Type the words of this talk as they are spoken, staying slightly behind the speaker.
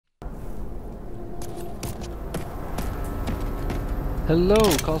Hello,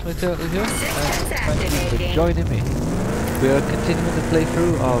 Cosmic Turtle here, and thank you for joining me. We are continuing the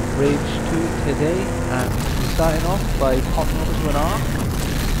playthrough of Rage 2 today, and we're starting off by popping over to an arc,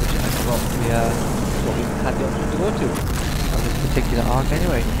 which I forgot what we had the option to go to on this particular arc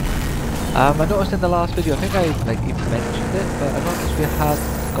anyway. I noticed in the last video, I think I even mentioned it, but I noticed we had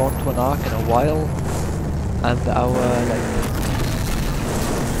gone to an arc in a while, and our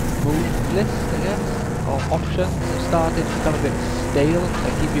move list, I guess, or options have started to become a bit stale. I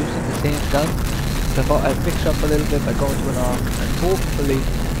keep using the same gun, so I thought I'd mix up a little bit by going to an arc and hopefully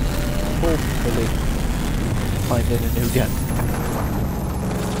finding a new gun.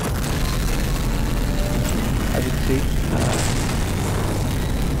 As you can see,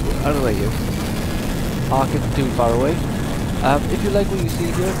 out of the way you. Arc isn't too far away. If you like what you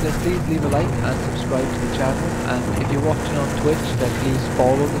see here, then please leave a like and subscribe to the channel, and if you're watching on Twitch, then please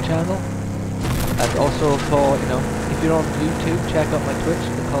follow the channel. And also for, if you're on YouTube, check out my Twitch,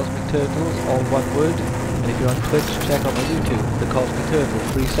 The Cosmic Turtles, all one word. And if you're on Twitch, check out my YouTube, The Cosmic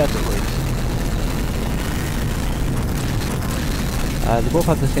Turtles, 3 separate words. They both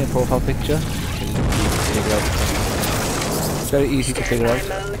have the same profile picture. It's very easy to figure out.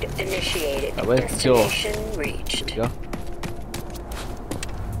 Mode initiated. Where's the door? Destination reached. There we go.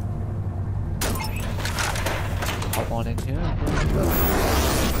 Hop on in here.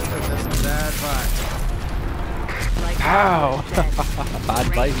 Bad vibe. Pow! Bad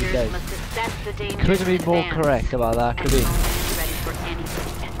vibe, he says. Couldn't have been more correct about that, could he?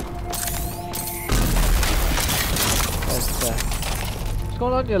 What's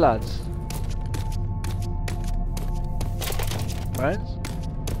going on, you lads? Friends?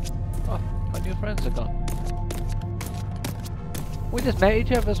 Oh, my new friends are gone. We just met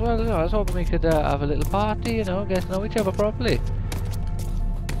each other as well, I was hoping we could have a little party, get to know each other properly.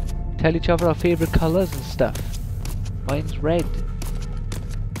 Tell each other our favourite colours and stuff. Mine's red.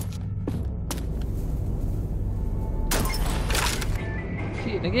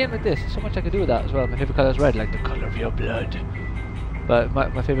 See, in a game like this, there's so much I could do with that as well. My favourite colour is red, like the colour of your blood. But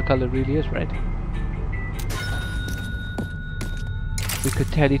my favourite colour really is red. We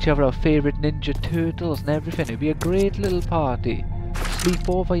could tell each other our favourite Ninja Turtles and everything. It'd be a great little party.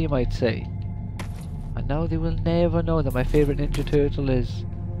 Sleepover, you might say. And now they will never know that my favourite Ninja Turtle is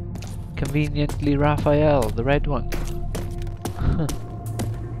conveniently Raphael, the red one.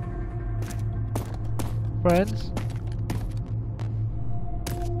 Friends?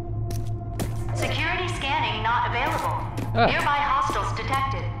 Security scanning not available. Nearby hostiles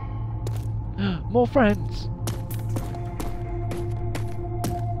detected. More friends!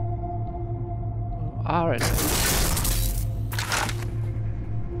 Alright.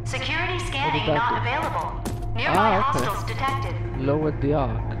 Security scanning not available. Nearby hostiles detected. Lowered the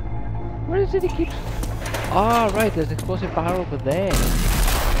arc. Where is it he keeps... Ah, right, there's an explosive barrel over there.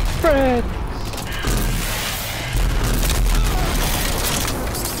 Friends!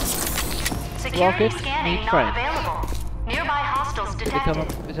 Security Rockets scanning need not friends. available. Nearby hostiles Did they come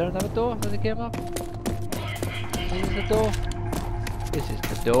detected. up? Is there another door? Does it come up? This is the door. This is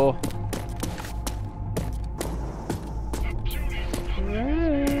the door.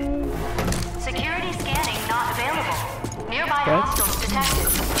 Security scanning not available. Nearby Friends? hostiles detected.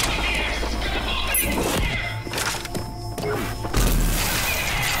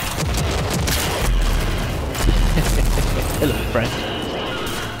 Hello, friend.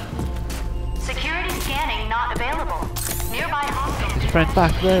 Security scanning not available. Nearby hostiles. His friend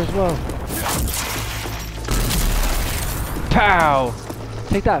back there as well. Pow!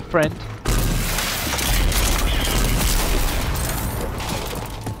 Take that, friend.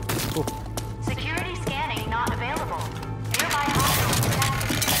 Oh. Security scanning not available. Nearby hostiles detected.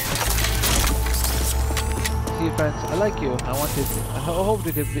 See you, friends. I like you. I hope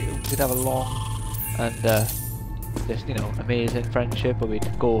we could have a long and just amazing friendship where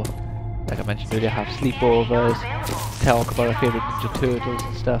we'd go, like I mentioned earlier, have sleepovers, talk about our favourite Ninja Turtles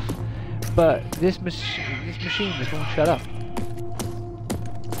and stuff. But this machine just won't shut up.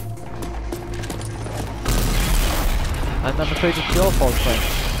 And I'm afraid it's your fault, friend.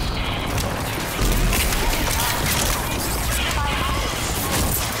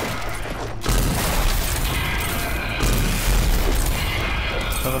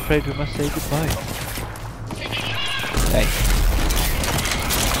 I'm afraid we must say goodbye. Hey.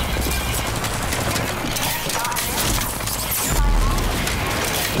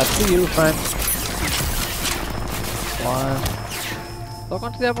 That's for you, friend. One. Log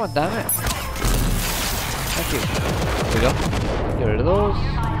on to the other one, damn it. Thank you. There we go. Get rid of those.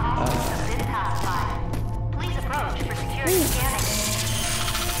 Please approach for security scanning.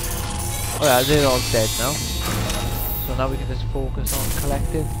 Oh yeah, they're all dead now. So now we can just focus on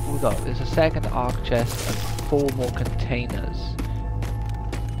collecting. We got there's a second arc chest and 4 more containers.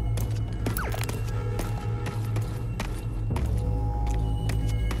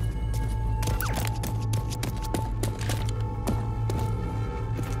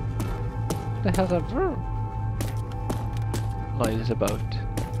 What the hell's that noise about?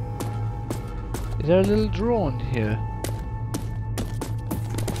 Is there a little drone here?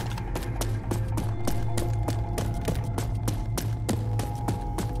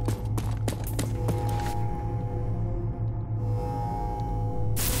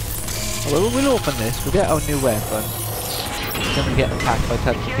 Well, we'll open this, we'll get our new weapon, then we get attacked by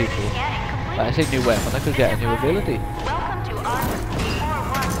types of people. I say new weapon, I could get a new ability. Welcome to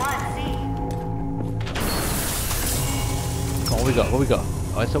R411C. What we got? What we got?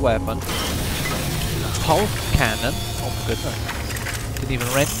 Oh, it's a weapon. Pulse cannon. Oh my goodness. Didn't even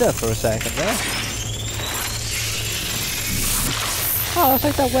render for a second there. Oh, that's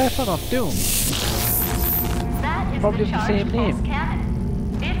like that weapon on Doom. That is Probably the charged same name. pulse cannon.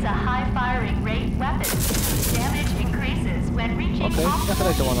 It's a high firing rate weapon. Damage increases when reaching Okay, that's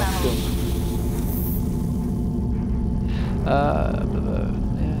like the one on levels. Doom.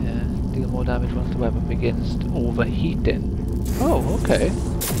 Yeah. Deal more damage once the weapon begins overheating. Oh, okay. Good.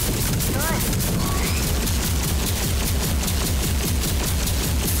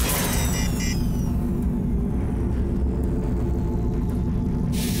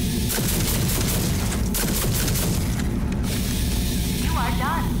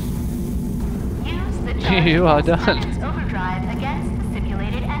 You are done. Overdrive against the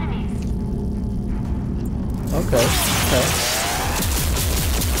simulated enemies. Okay.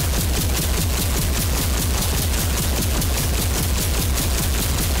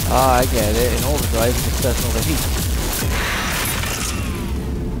 Ah, I get it. In overdrive, it just doesn't overheat.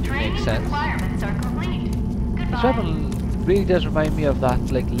 Training Makes sense. requirements are complete. This Goodbye. weapon really does remind me of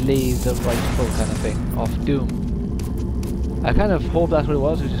that like laser rifle kind of thing off Doom. I kind of hope that's what it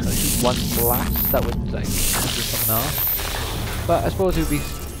was. It was just going to shoot one blast that would like do something else. But I suppose it would be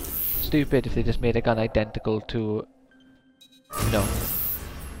stupid if they just made a gun identical to, you know,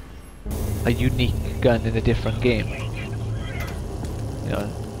 a unique gun in a different game. You know,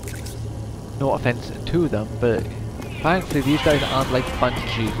 no offense to them, but thankfully these guys aren't like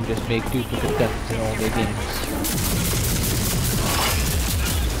Bungie who just make duplicate guns in all their games.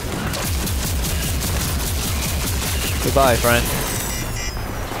 Goodbye, friend.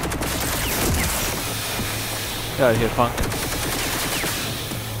 Get out of here, punk.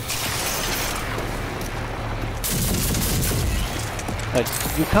 Right,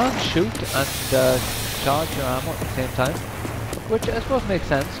 you can't shoot and charge your ammo at the same time, which I suppose makes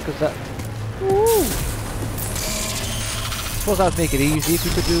sense, because that... Woo! I suppose that would make it easy if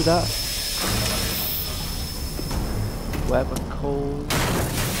you could do that. Weapon code.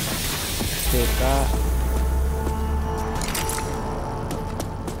 Take that.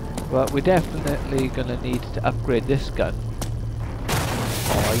 Well, we're definitely gonna need to upgrade this gun.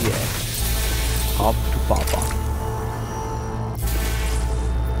 Oh yeah. Come to Papa.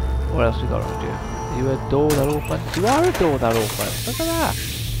 What else we got around here? Are you a door that opens? You are a door that opens! Look at that!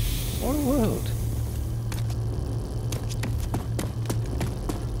 What a world!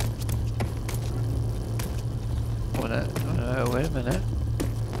 Wait a minute.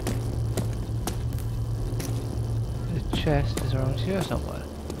 The chest is around here somewhere.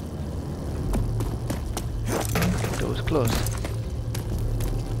 The door is closed.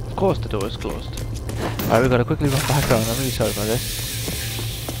 Of course the door is closed. Alright, we've got to quickly run back around. I'm really sorry about this.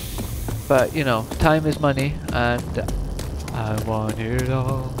 But, you know, time is money, and I want it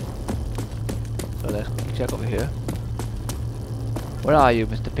all. So let's quickly check over here. Where are you,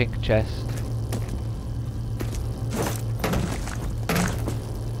 Mr. Pink Chest?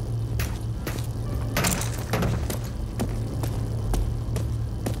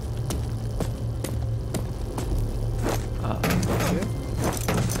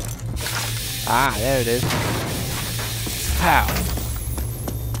 Ah, there it is. Pow!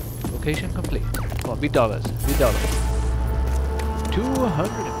 Location complete. Come on, be dollars. Be dollars.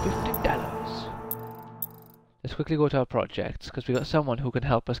 $250. Let's quickly go to our projects, because we got someone who can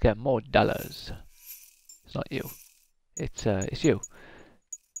help us get more dollars. It's not you. It's you.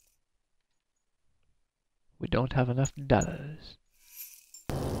 We don't have enough dollars.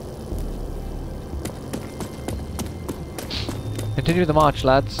 Continue the march,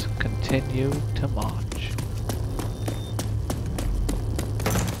 lads. Continue to march.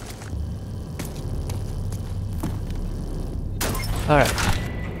 Alright.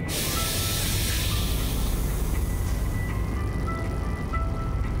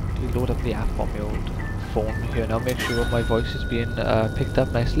 Do you load up the app on my old phone here now, make sure my voice is being picked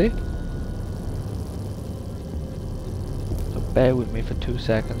up nicely. So bear with me for 2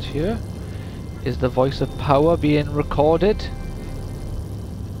 seconds here. Is the voice of power being recorded?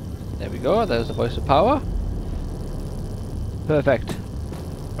 There we go, there's the voice of power. Perfect.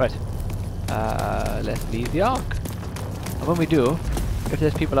 Right. Let's leave the Ark. And when we do, if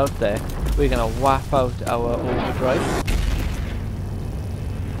there's people out there, we're gonna whap out our overdrive.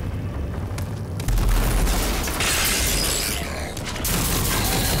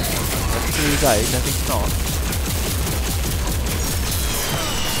 Let's see you guys, I think not.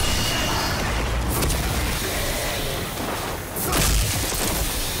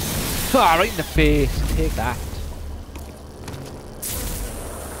 Ah, right in the face, take that.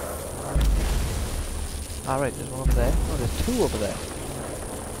 Alright, there's one over there. Oh, there's two over there.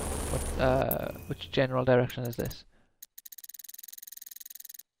 What, which general direction is this?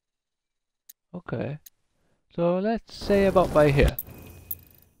 Okay. So let's say about by here.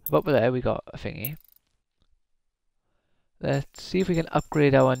 About by there we got a thingy. Let's see if we can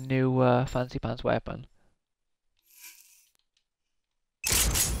upgrade our new fancy pants weapon.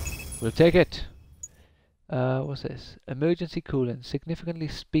 We'll take it. What's this? Emergency cooling significantly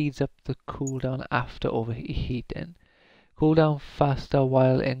speeds up the cooldown after overheating. Cooldown faster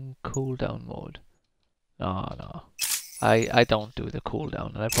while in cooldown mode. No. I don't do the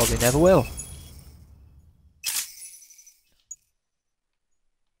cooldown, and I probably never will.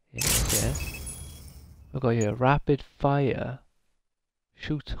 Yes. We've got here rapid fire.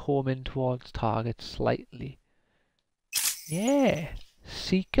 Shoots home in towards target slightly. Yeah.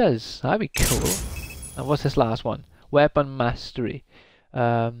 Seekers. That'd be cool. And what's this last one? Weapon mastery.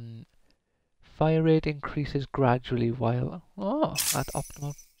 Fire rate increases gradually while at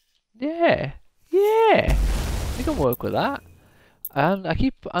optimal. Yeah. We can work with that. And I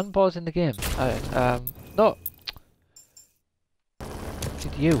keep unpausing the game. No.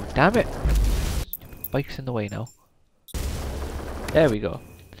 Did you? Damn it! Stupid bike's in the way now. There we go.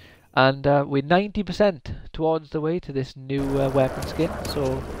 And we're 90% towards the way to this new weapon skin.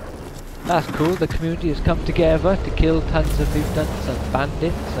 So. That's cool, the community has come together to kill tons of mutants and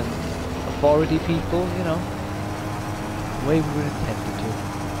bandits and authority people, you know, the way we were intended to.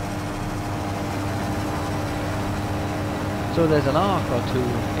 So there's an arc or two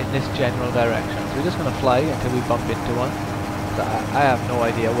in this general direction, so we're just going to fly until we bump into one. So I have no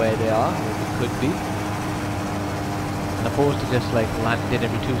idea where they are, where they could be. And opposed to just like landing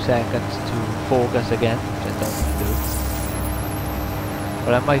every 2 seconds to focus again, which I don't want to do.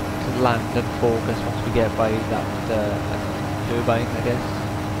 But I might land and focus once we get by that turbine, I guess.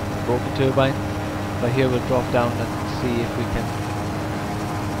 Broken turbine. But here we'll drop down and see if we can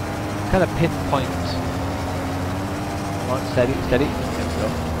kind of pinpoint. Come on, steady. There we go.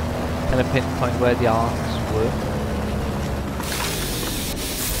 Kind of pinpoint where the arcs were.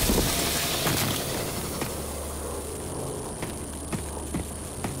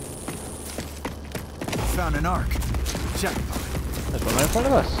 Found an arc. Check. There's one right in front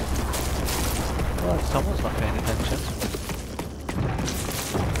of us. Well, someone's not paying attention.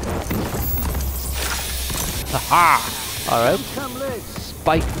 Haha! Alright.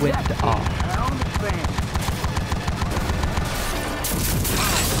 Spike wind arc.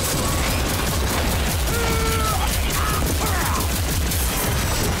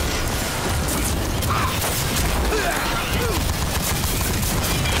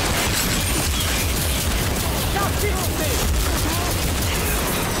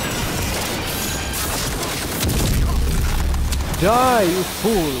 Die, you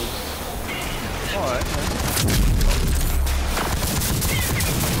fools! Alright.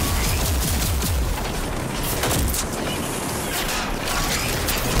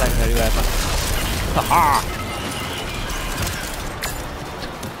 Secondary weapon. Haha!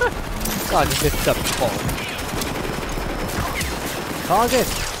 God, you missed up the ball. Target!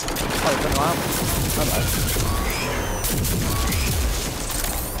 Oh, it's no ammo. Hello.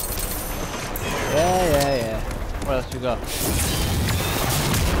 Yeah. What else we got?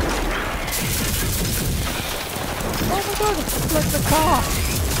 Oh my god, it's like the car!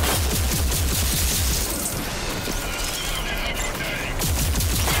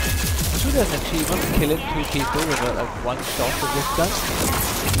 I'm sure there's an achievement killing 2 people with like 1 shot of this gun.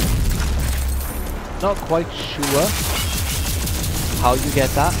 Not quite sure how you get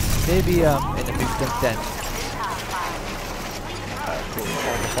that. Maybe in a mutant den. Cool.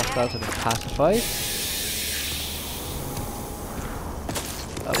 All the hostiles have been pacified.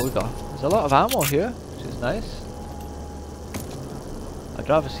 What we got? There's a lot of ammo here, which is nice. I'd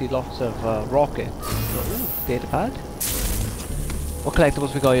rather see lots of rockets. Ooh, data pad. What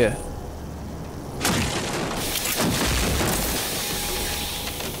collectibles we got here?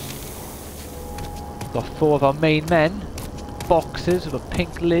 Got 4 of our main men. Boxes with a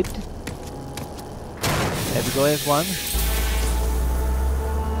pink lid. There we go, here's one.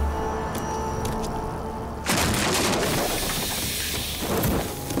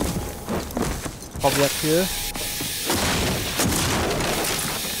 Probably up here.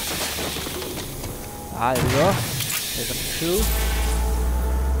 Ah, there we go. There's number 2.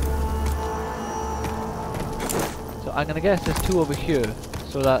 So I'm gonna guess there's 2 over here,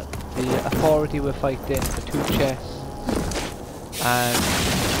 so that the authority we're fighting for 2 chests, and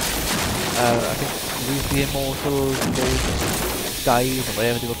I think these the immortal guys or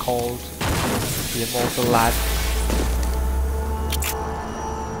whatever they were called, the immortal lads.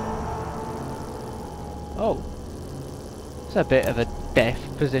 Oh, it's a bit of a death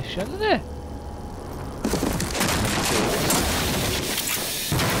position, isn't it?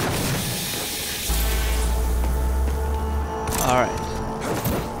 Alright.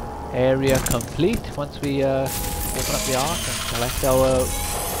 Area complete. Once we open up the ark and select our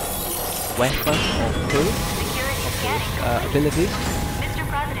weapon or tool, abilities. Mr.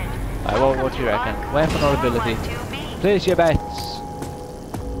 President, Alright, what do you reckon? Weapon or ability? Place your bets.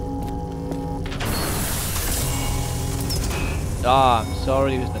 Ah, I'm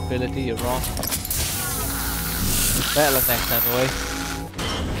sorry, it was an ability, you're wrong. Better luck next time, away.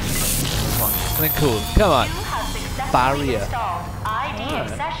 Come on, something cool. Come on. Barrier. ID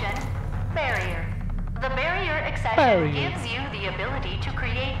accession barrier. The barrier accession gives you the ability to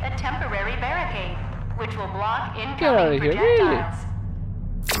create a temporary barricade, which will block incoming projectiles.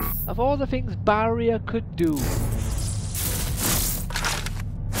 Really? Of all the things barrier could do.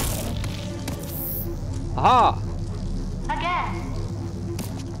 Aha! Again!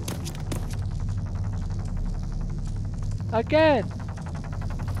 I can't.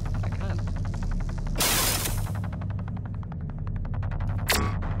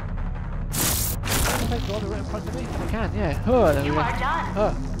 Oh my god, right in front of me? I can, yeah. Oh, You are done.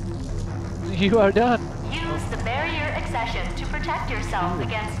 Oh. You are done. Use the barrier accession to protect yourself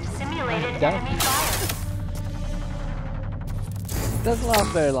against simulated enemy fire. Doesn't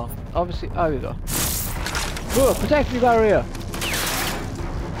last very long. Obviously, there we go. Oh, protect me, barrier!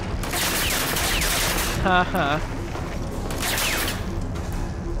 Haha.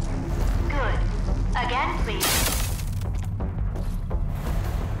 Again, please.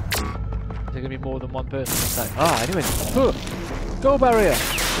 There's gonna be more than one person this time. Ah, anyway. Huh. Go, barrier! You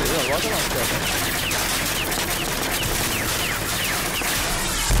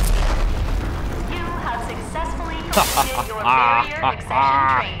have successfully completed your barrier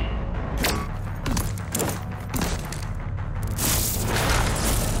accession training.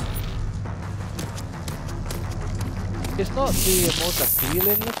 It's not the most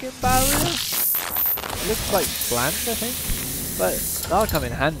appealing looking barrier. It looks quite bland, I think, but that'll come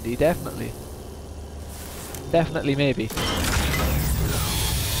in handy, definitely. Definitely, maybe.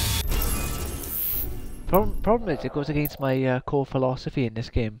 Problem is, it goes against my core philosophy in this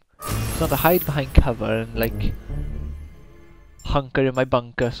game. It's not to hide behind cover and like hunker in my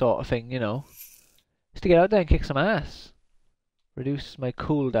bunker sort of thing, you know. It's to get out there and kick some ass. Reduce my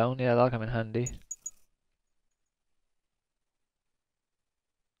cooldown, yeah, that'll come in handy.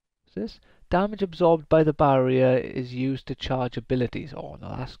 What's this? Damage absorbed by the barrier is used to charge abilities. Oh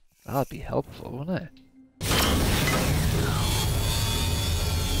no, that'd be helpful, wouldn't it?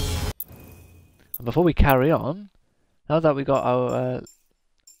 And before we carry on, now that we got our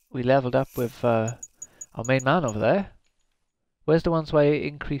we leveled up with our main man over there, where's the ones where I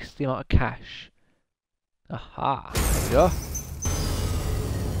increase the amount of cash? Aha, there we go.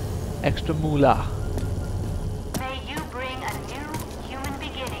 Extra moolah.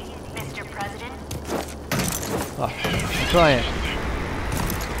 Oh, try it.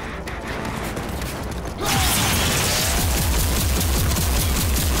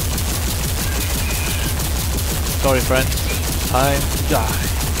 Sorry, friends. Time to die.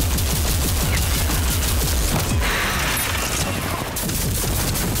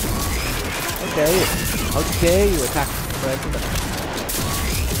 Okay. How dare you attack the president?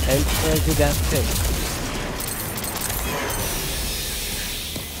 El Presidente.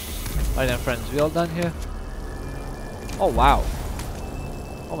 Right then, friends. We all done here? Oh wow!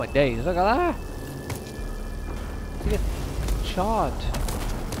 Oh my days! Look at that! Look at charred.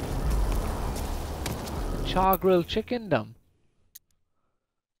 Char grilled chicken dumb.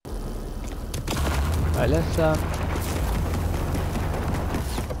 Right, let's tell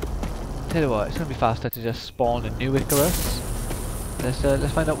you what, it's gonna be faster to just spawn a new Icarus. Let's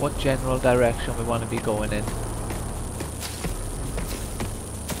find out what general direction we want to be going in.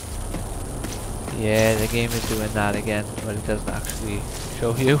 Yeah, the game is doing that again, but it doesn't actually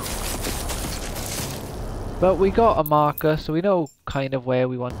show you. But we got a marker, so we know kind of where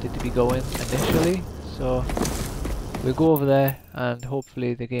we wanted to be going initially. So we'll go over there, and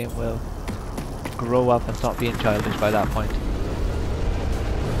hopefully the game will grow up and stop being childish by that point.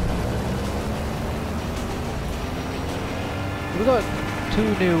 We got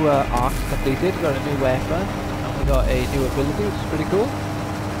 2 new arcs completed. We got a new weapon, and we got a new ability, which is pretty cool.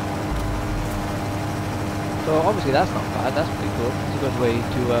 So obviously that's not bad. That's pretty cool. It's a good way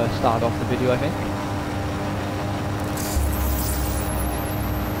to start off the video, I think.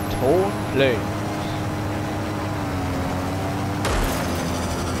 Torn Flames.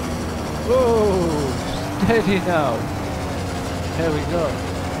 Whoa! Steady now. There we go.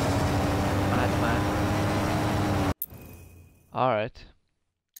 Madman. Alright.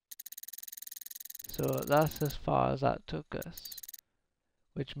 So that's as far as that took us.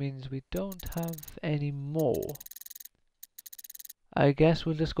 Which means we don't have any more. I guess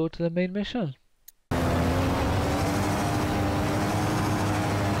we'll just go to the main mission.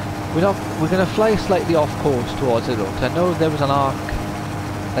 We're gonna fly slightly off course towards it though, 'cause I know there was an arc,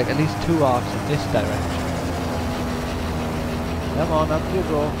 like at least 2 arcs in this direction. Come on, up you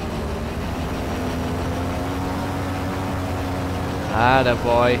go.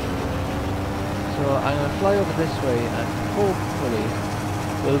 Attaboy. So I'm gonna fly over this way and hopefully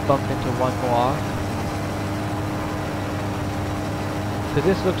we'll bump into 1 more arc. Because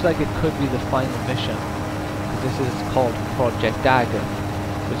this looks like it could be the final mission. This is called Project Dagger,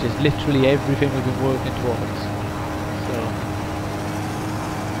 which is literally everything we've been working towards. So,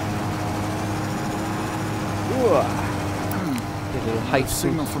 a little height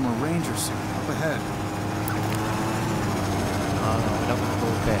signal from a ranger suit up ahead. Oh no, we're not going to go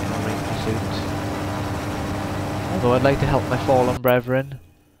get in a ranger suit. Although I'd like to help my fallen brethren.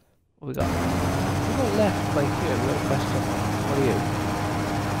 What we got? We got left right here. We got a question. What are you?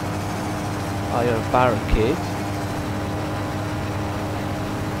 Oh, you're a barricade.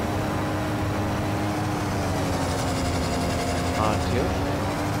 Aren't you?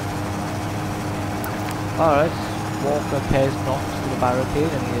 Alright, Walker cares not to the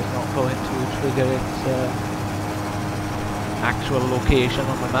barricade and he is not going to trigger its actual location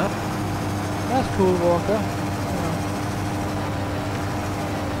on the map. That's cool, Walker.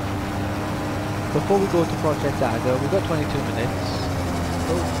 Before we go to Project Dagger, we've got 22 minutes.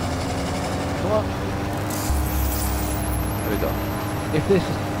 Oh, come on. There we go.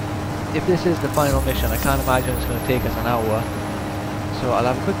 If this is the final mission, I can't imagine it's going to take us an hour. So I'll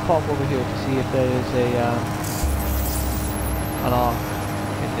have a quick pop over here to see if there is an arc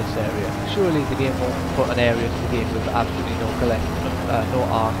in this area. Surely the game won't put an area to the game with absolutely no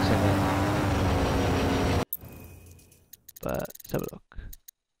arcs in it. But let's have a look.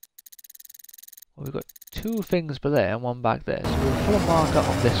 Well, we've got 2 things by there and 1 back there, so we'll put a marker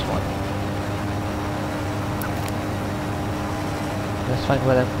on this one. Let's find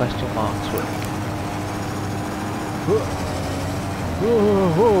where them question marks were. Whoa, whoa,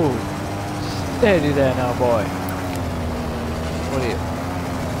 whoa. Steady there now, boy. What are you?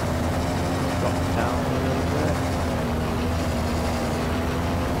 Drop down a little bit.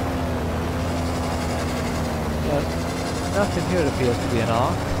 But nothing here appears to be an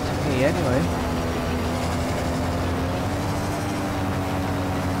arc, to me anyway.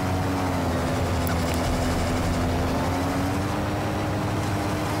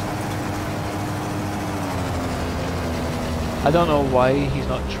 I don't know why he's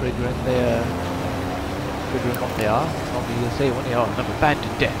not triggering what they are. Normally he'll say when they are an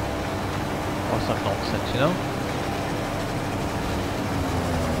abandoned death or some nonsense, you know?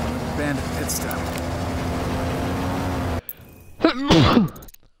 Bandit pit stop.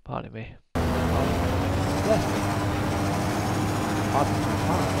 Pardon me. Bless me. Pardon me.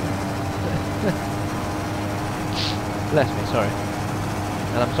 Bless me, sorry.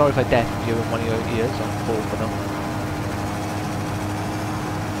 And I'm sorry if I deafened you in one of your ears on both of them.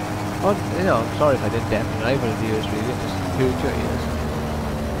 Oh, you know, I'm sorry if I didn't deafen you either of the ears really, just hurt your ears.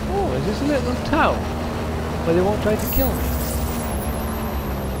 Oh, is this a little town where they won't try to kill me?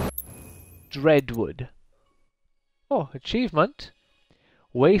 Dreadwood. Oh, achievement.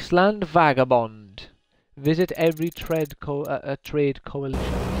 Wasteland Vagabond. Visit every trade coalition.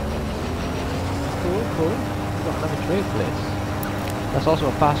 Cool, cool. We've got another trade place. That's also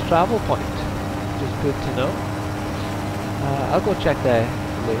a fast travel point, which is good to know. I'll go check there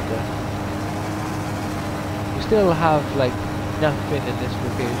later. We still have like nothing in this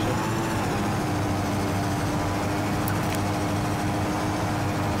location.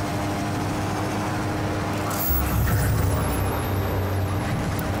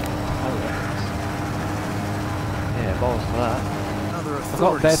 Yeah, balls to that. I've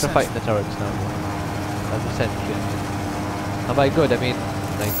got better fighting the turrets now. as a sentry. And by good, I mean,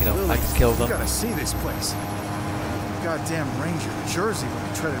 like, you know, I can kill them. You gotta see this place. Goddamn Ranger Jersey would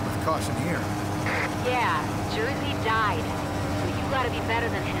be treaded with caution here. Yeah, Jersey died. So you gotta be better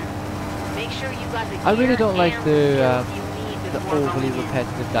than him. Make sure you got the I really don't like the overly overly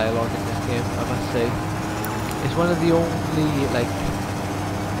repetitive dialogue in this game, I must say. It's one of the only, like,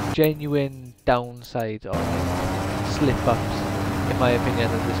 genuine downsides or like, slip-ups, in my opinion,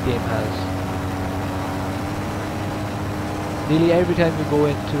 that this game has. Nearly every time you go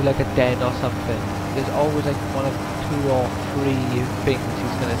into like a den or something, there's always like one of 2 or 3 things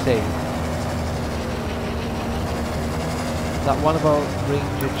he's gonna say. That one about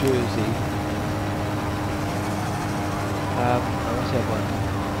Ranger Jersey. What's the other one?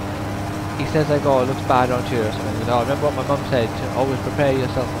 He says like, oh, it looks bad around here or something. You know, remember what my mum said, always prepare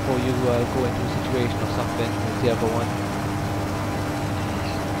yourself before you go into a situation or something, was the other one.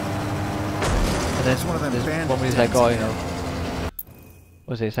 And then there's one where he's like, oh, you know,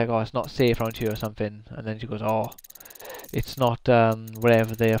 was it? It's like, oh, it's not safe around here or something. And then she goes, oh, it's not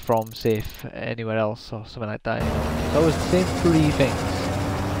wherever they are from safe anywhere else or something like that, you know. So it's the same 3 things.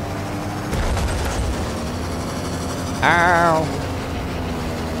 Ow!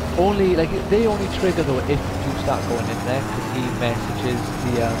 Only, like, they only trigger though if you start going in there, because he messages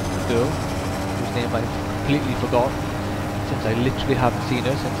the girl, whose name I've completely forgotten, since I literally haven't seen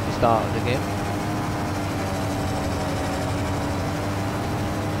her since the start of the game.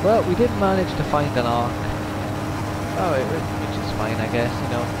 Well, we did manage to find an arc. Oh, which is fine, I guess, you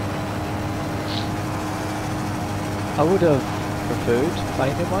know. I would have preferred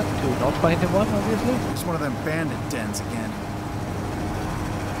finding one to not finding one, obviously. It's one of them bandit dens again.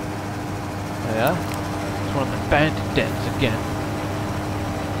 Oh yeah? It's one of the bandit dens again.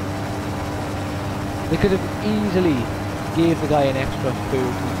 They could have easily gave the guy an extra $30,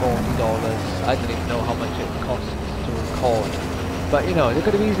 $40. I don't even know how much it costs to record. But you know, they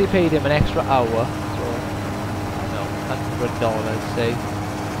could have easily paid him an extra hour, so I don't know, $100 say,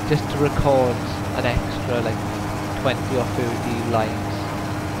 just to record an extra like 20 or 30 lines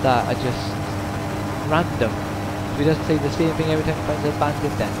that are just random. So he doesn't say the same thing every time he finds a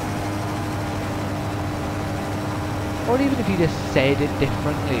bandit den. Or even if he just said it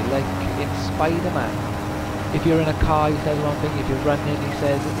differently, like in Spider-Man. If you're in a car, he says one thing. If you're running, he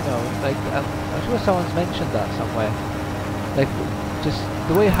says, you know, like I'm sure someone's mentioned that somewhere. Like just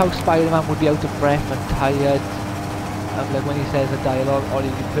the way how Spider-Man would be out of breath and tired, like when he says a dialogue, or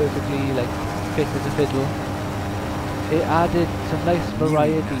he'd be perfectly like fit as a fiddle. It added some nice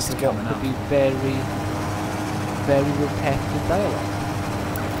variety to what could be very, very repetitive dialogue.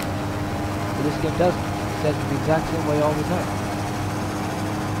 But this game doesn't. It says it the exact same way all the time.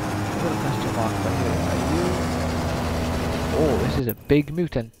 I've got a question mark right here. Are you? Oh, this is a big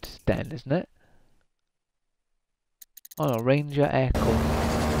mutant den, isn't it? Oh no, Ranger Echo.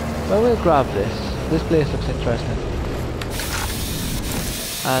 Well, we'll grab this. This place looks interesting.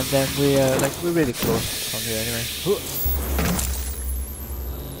 And then we're really close from here anyway.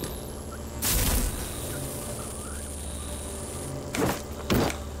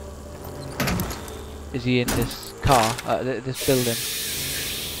 Is he in this car? This building?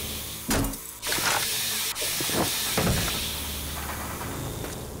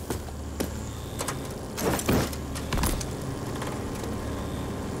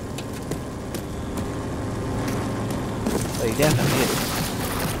 Oh, he definitely is.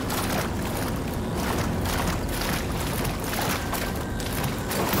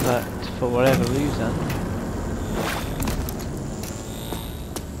 But for whatever reason,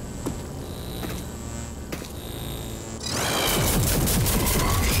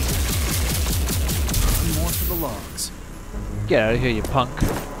 more for the logs. Get out of here, you punk.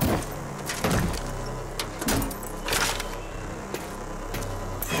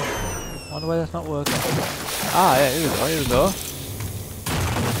 Wonder why that's not working. Ah, yeah, here we go.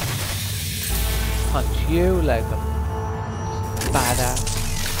 Punch you like a badass.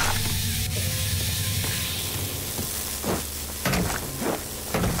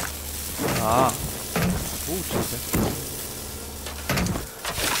 Ah. Ooh, Jesus.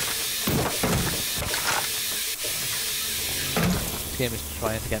 This game is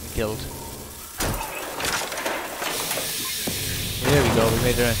trying to get me killed. Here we go, we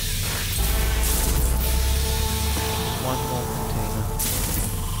made it in. One more container.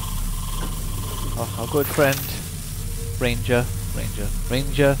 Oh, our good friend. Ranger.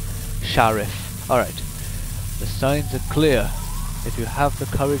 Sheriff. Alright. The signs are clear, if you have the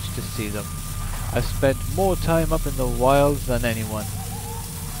courage to see them. I've spent more time up in the wilds than anyone.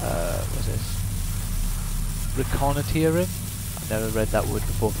 What's this? Reconnoitering? I've never read that word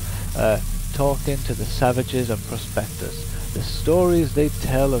before. talking to the savages and prospectors. The stories they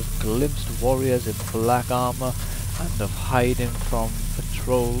tell of glimpsed warriors in black armor and of hiding from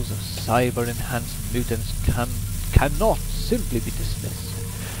patrols of cyber-enhanced mutants cannot simply be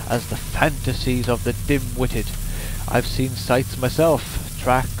dismissed as the fantasies of the dim-witted. I've seen sights myself,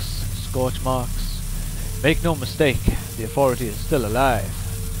 tracks, scorch marks. Make no mistake, the Authority is still alive,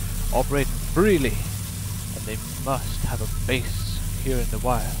 operating freely, and they must have a base here in the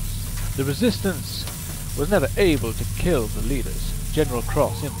wilds. The Resistance was never able to kill the leaders, General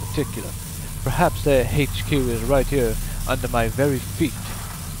Cross in particular. Perhaps their HQ is right here under my very feet.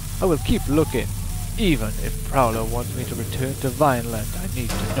 I will keep looking, even if Prowler wants me to return to Vineland. I need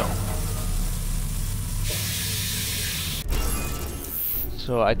to know.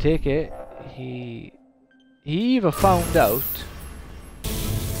 So I take it he either found out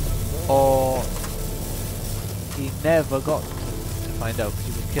or he never got to find out because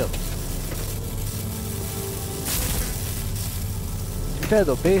he was killed. To be fair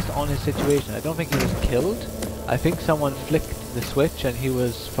though, based on his situation, I don't think he was killed. I think someone flicked the switch and he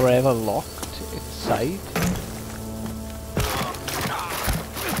was forever locked inside.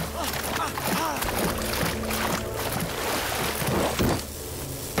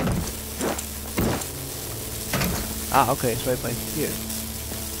 Ah, okay, it's right by here.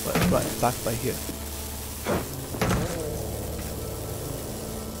 Right, back by here.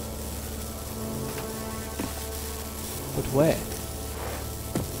 But where?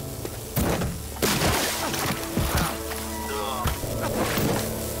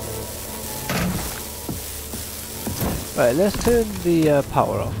 Right, let's turn the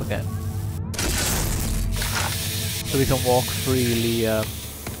power off again. So we can walk freely in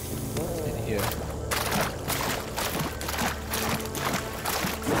here.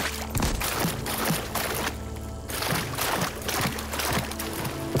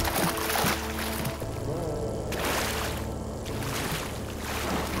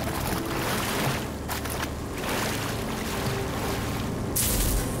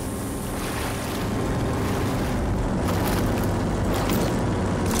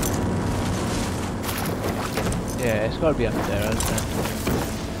 Yeah, it's gotta be up there, isn't it?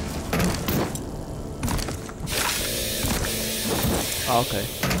 Oh, okay.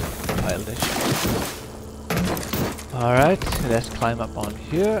 Childish. Alright, let's climb up on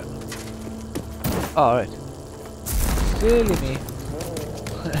here. Alright. Silly me.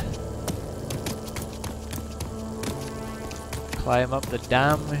 Climb up the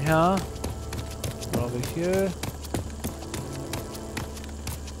dam here. Over here.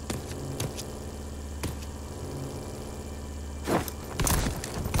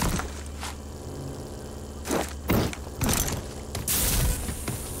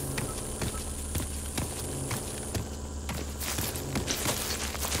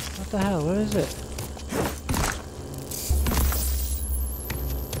 What the hell? Where is it?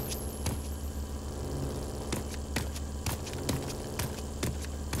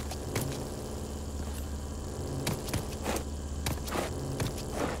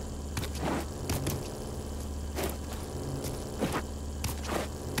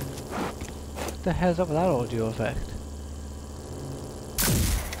 What the hell's up with that audio effect?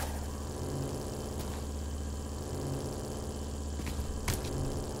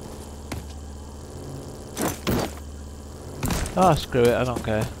 Oh, screw it, I don't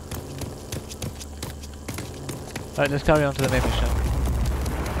care. Right, let's carry on to the main mission.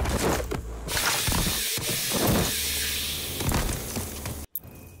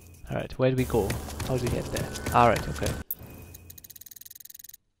 Alright, where do we go? How do we get there? Alright, okay.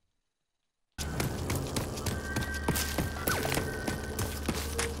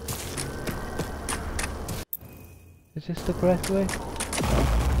 Is this the correct way?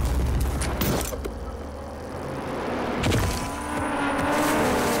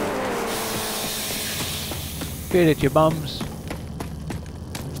 Get it, you bums.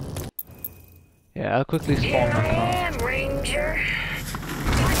 Yeah, I'll quickly spawn Here my I car. am, Ranger.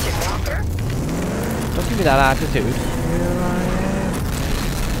 Watch it, Walker. Don't give me that attitude. Here I am.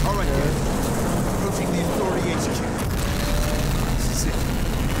 Alright, guys. Approaching the Authority HQ. This is it.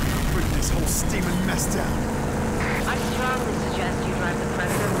 Bring this whole steaming mess down. I strongly suggest you drive the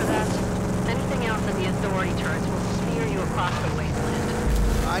Predator for that. Anything else in the Authority turrets will smear you across the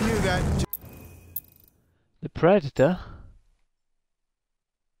wasteland. I knew that. The Predator?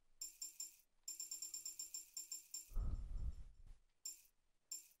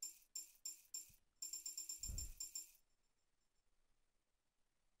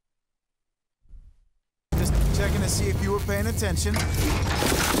 Just checking to see if you were paying attention. Come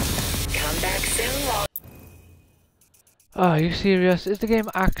back soon, Walker. Oh, are you serious? Is the game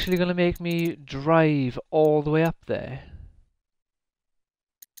actually going to make me drive all the way up there?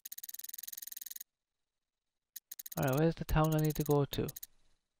 Alright, where's the town I need to go to?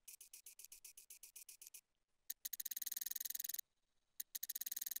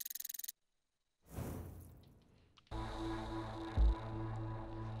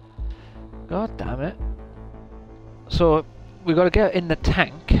 God damn it. So, we got to get in the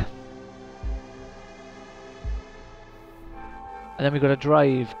tank. And then we got to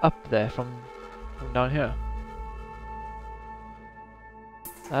drive up there from down here.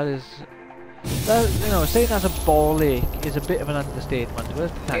 That is... That, you know, saying that's a ball lake is a bit of an understatement.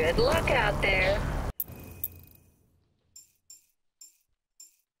 Where's the tank? Good luck out there.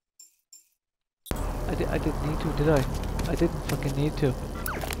 I didn't need to, did I? I didn't fucking need to.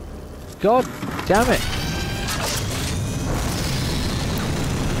 God damn it!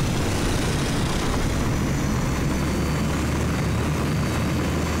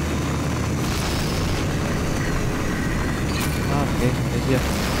 Okay, idiot.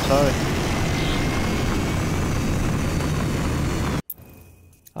 Sorry.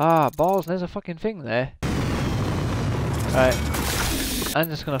 Ah, balls, there's a fucking thing there. Right. I'm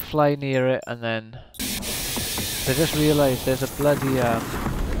just gonna fly near it and then... I just realised there's a bloody, there's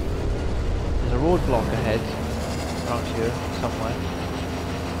a roadblock ahead. Around here, somewhere.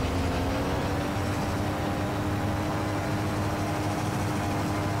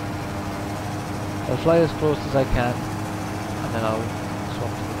 I'll fly as close as I can. And then I'll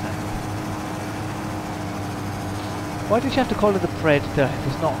swap to the tank. Why did you have to call it the Predator if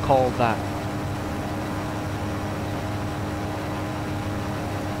it's not called that?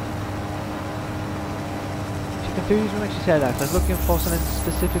 She confused me when she said that, 'cause I was looking for something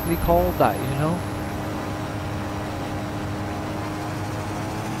specifically called that, you know?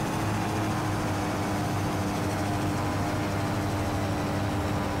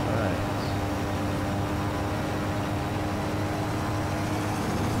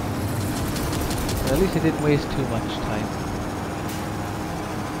 At least I didn't waste too much time.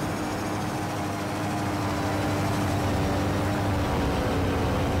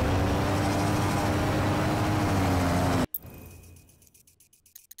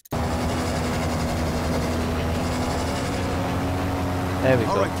 There we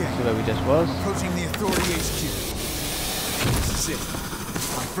go. Alright, gang. See where we just was. Approaching the Authority HQ. This is it.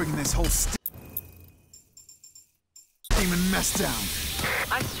 I'm bringing this whole steaming mess down.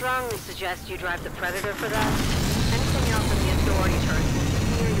 I strongly suggest you drive the Predator for that. Anything else in the Authority turns will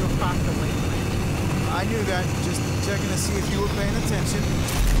smear you across the wasteland. I knew that. Just checking to see if you were paying attention.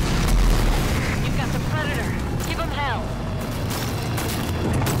 You've got the Predator. Give him hell.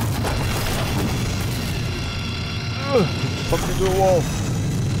 Bumped into a wall.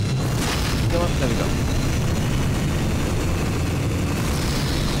 Come on, there we go.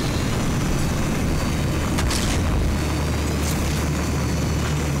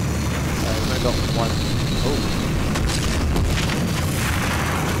 I got one. Oh.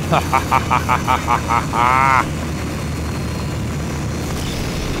 Ha ha ha ha ha ha ha ha!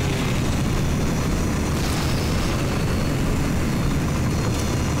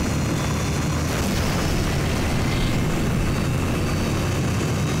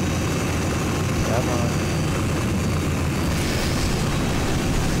 Come on.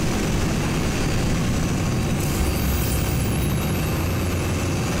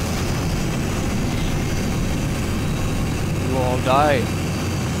 You all die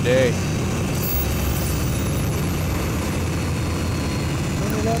today.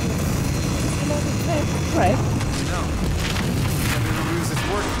 Right. No. Everyone lose its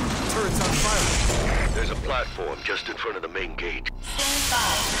work. Turret's on fire. There's a platform just in front of the main gate. Stand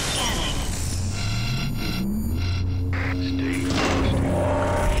by for scanning. Stay close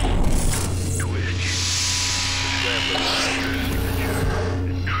to Twitch. Establish your signature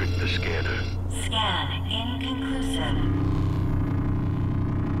and trick the scanner. Scan inconclusive.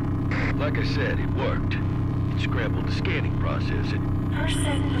 Like I said, it worked. It scrambled the scanning process.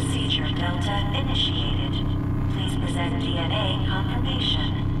 Persec procedure Delta initiated. Please present DNA confirmation.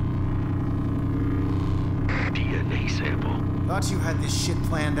 DNA sample. Thought you had this shit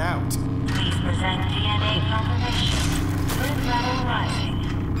planned out. Please present DNA confirmation. Grid level rising.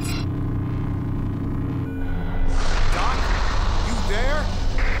 Doc, you there?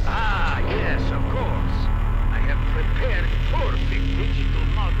 Ah, yes, of course. I have prepared perfect digital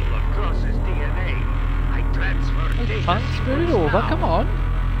model of Cross's DNA. I transfer data. Transfer it over, come on.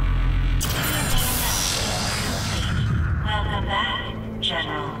 Welcome back,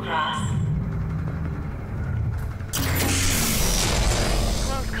 General Cross.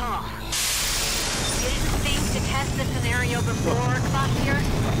 Close call. You didn't think to test the scenario open floor clock here?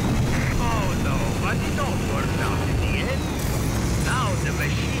 Oh no, but it all worked out in the end. Now the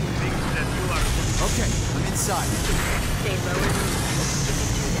machine thinks that you are... Okay, I'm inside. Stay low and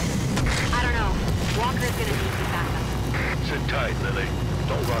I don't know. Walker's gonna need you back up. Sit tight, Lily.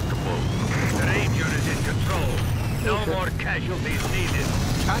 Don't rock the boat. The Ranger is in control. No more casualties needed.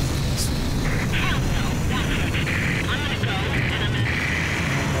 Casualties? Hell no, that's it. I'm gonna go and I'm gonna...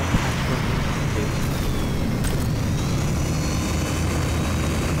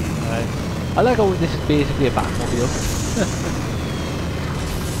 Alright. I like how this is basically a Batmobile.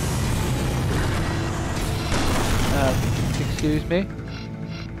 Excuse me.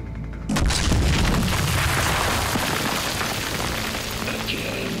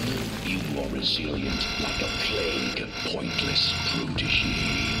 Again, you are resilient like a plague, pointless protege.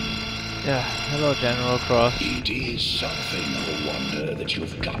 Yeah, hello General Cross. It is something of a wonder that you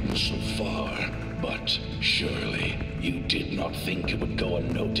have gotten so far, but surely you did not think it would go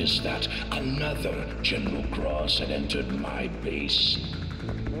unnoticed that another General Cross had entered my base.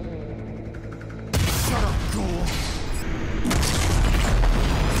 Shut up, ghoul.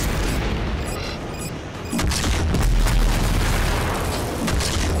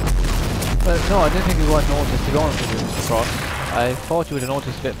 Well, no, I didn't think you would notice, to be honest with you, Mr. Cross. I thought you would have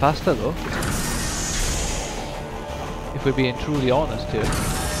noticed a bit faster though. If we're being truly honest here.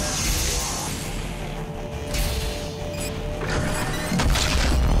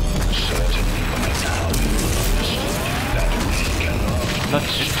 Certainly by now you will understand that we cannot...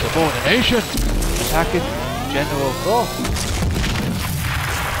 Such insubordination! Attacking General Cross.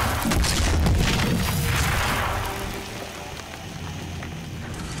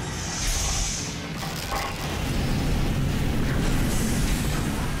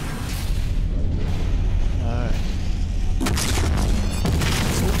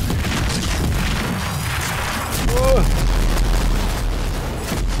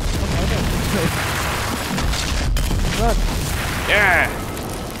 Yeah!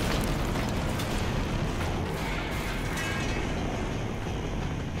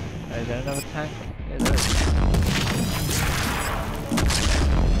 Is there another tank? Yeah, there is.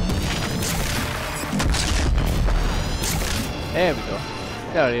 There we go.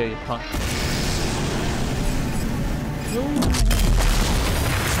 Get out of here, you punk.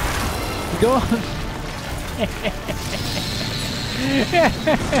 Go on!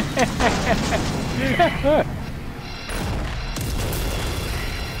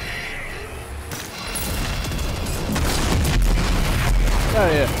 Oh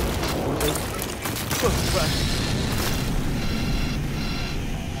yeah.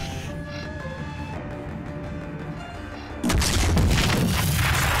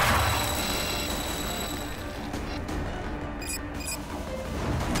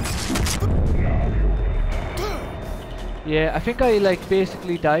 Yeah, I think I like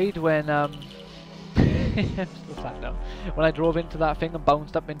basically died when I'm still sat down. When I drove into that thing and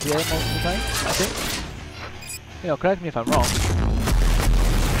bounced up into the air most of the time, I think. You know, correct me if I'm wrong.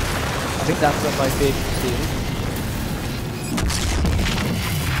 I think that's what my favourite series.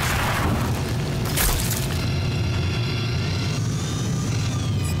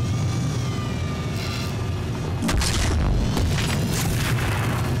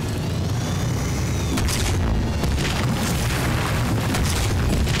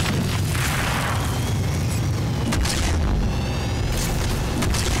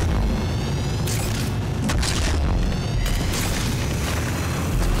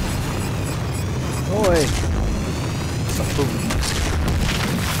 Oi! Boom.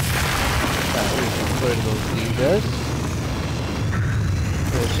 That is where those leaders.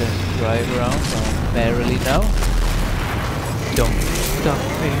 We'll just drive around merrily now. Don't stop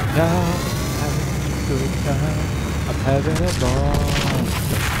me now. I'm having a good time. I'm having a ball.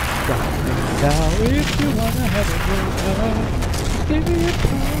 Stop me now if you wanna have a good time. Just give me a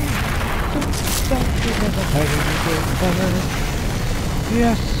call. Don't stop me 'cause I'm having a good time.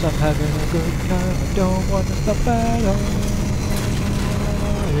 Yes, I'm having a good time. I don't want to stop at all.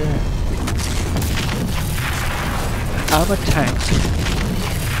 Yeah. I'm a tank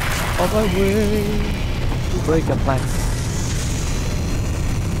on my way to break a plank.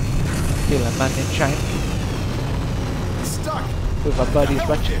 Kill a man in shank Stuck. with my buddies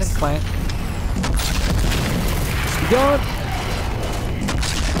Ratchet and Clank. God!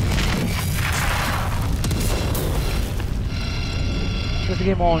 Does the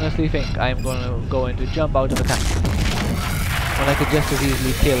game honestly think I'm going to jump out of a tank when I could just as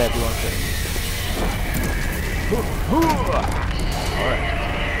easily kill everyone first? Alright.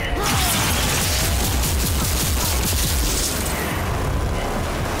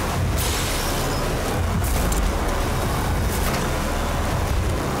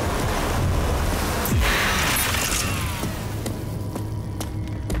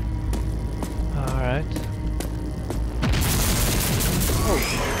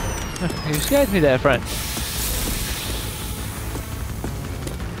 You scared me there, friend.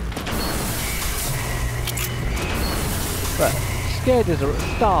 But scared is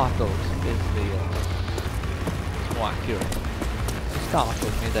startled is the it's more accurate.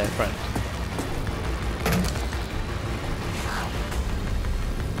 Startled me there, friend.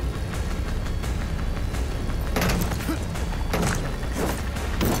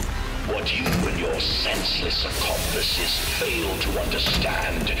 What you and your senseless accomplices fail to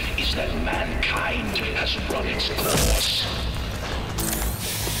understand is that mankind has run its course.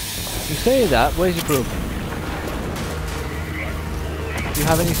 You say that, where's your proof? Do you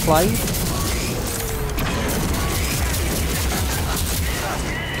have any slides?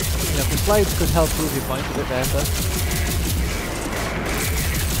 You know, the slides could help prove your point a bit better.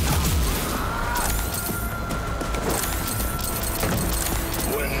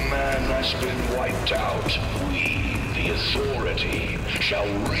 Has been wiped out, we, the Authority, shall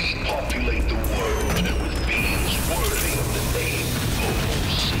repopulate the world with beings worthy of the name Homo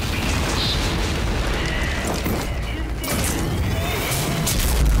sapiens.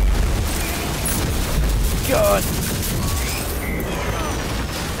 God!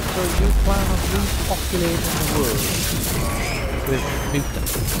 So you plan on repopulating the world with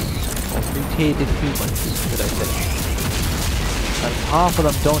mutants, or mutated humans, should I say? And half of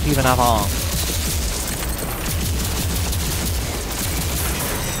them don't even have arms.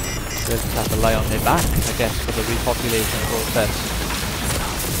 They'll just have to lie on their back, I guess, for the repopulation process.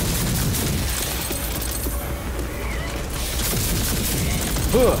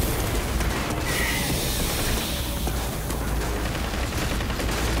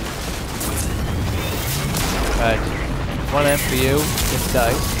 Right, one M for you, didn't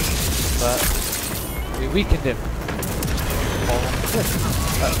die, but we weakened him.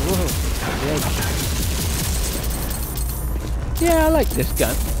 Yeah, I like this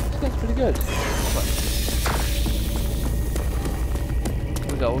gun. This gun's pretty good.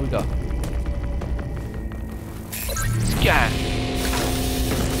 What we got? What we got? Scan!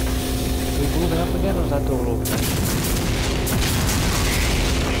 Are we moving up again, or is that door open?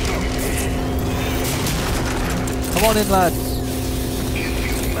 Come on in, lads! If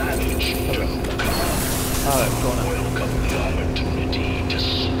you manage to alright, go on. Welcome the opportunity to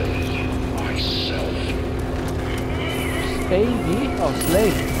slay you myself. Slay me? Oh,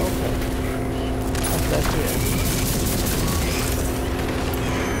 slay. Okay. That's it.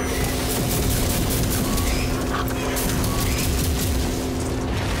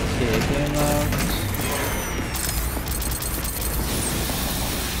 Kicking around.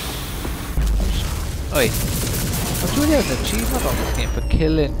 Oh wait. I'm sure there's an achievement on this game for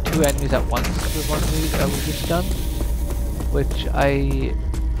killing 2 enemies at once with one of this gun. Which I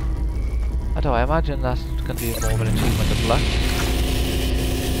don't know, I imagine that's going to be more of an achievement of luck.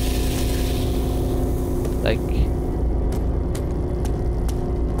 Like,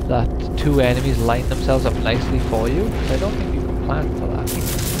 that 2 enemies line themselves up nicely for you. I don't think you can plan for that.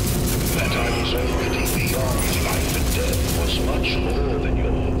 That I was already beyond life and death was much more than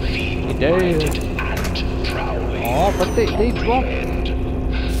your feeble-minded and prowling. Oh, but they drop the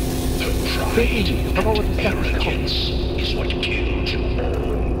pride and arrogance is what killed you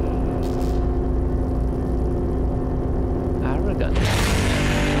all. Arrogant.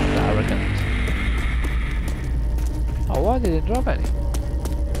 Arrogant. Oh, why did they drop any?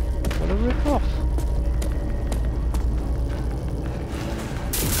 What a rip-off.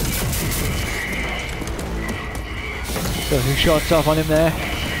 So who shots off on him there?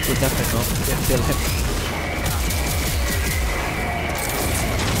 We'll definitely not. Didn't kill him.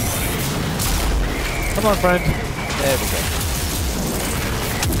 Come on, friend. There we go.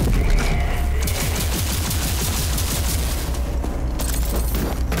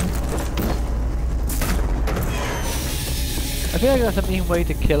 I feel like that's a mean way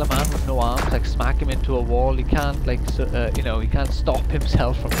to kill a man with no arms, like smack him into a wall. He can't, like, you know, he can't stop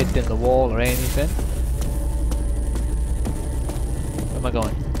himself from hitting the wall or anything. Where am I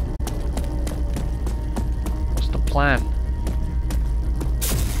going? What's the plan?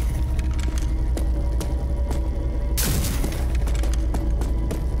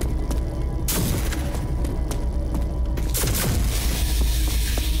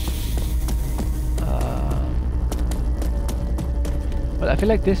 Well, I feel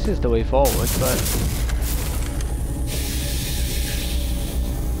like this is the way forward, but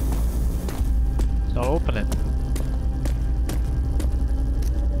it's not opening.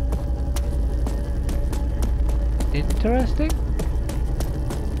 Interesting.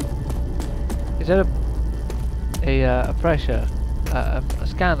 Is there a pressure, a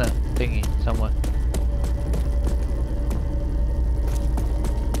scanner thingy somewhere?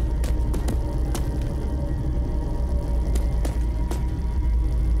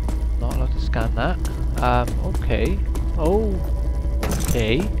 Okay. Oh,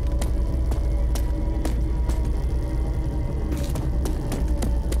 okay.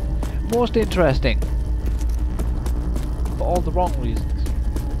 Most interesting. For all the wrong reasons.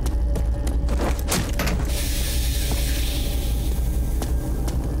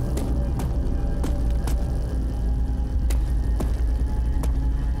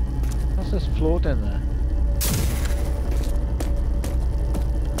 What's this float in there?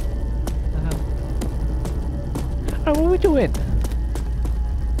 What are we doing?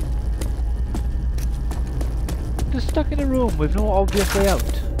 Just stuck in a room with no obvious way out.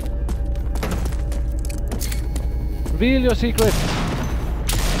 Reveal your secret.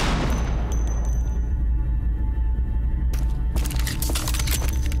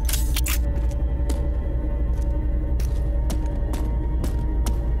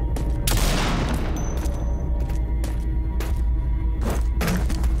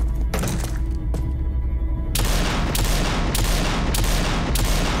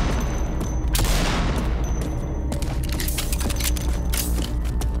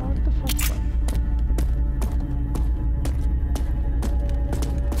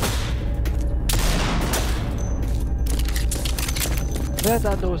 Where's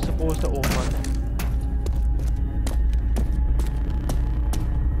that door supposed to open?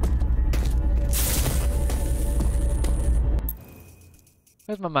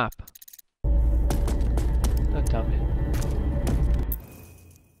 Where's my map? Don't tell me.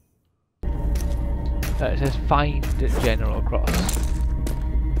 It says find General Cross.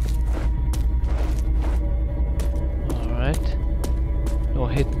 Alright. No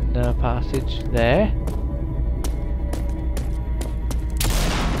hidden passage there.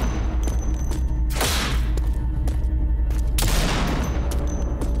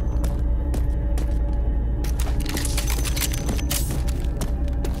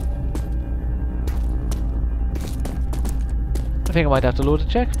 I think I might have to load a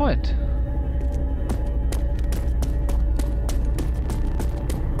checkpoint.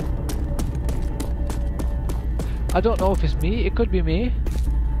 I don't know if it's me, it could be me.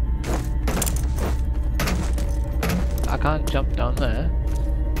 I can't jump down there.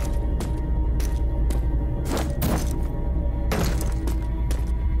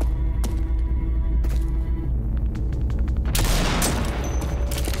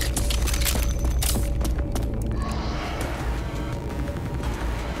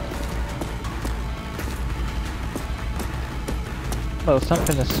 Well,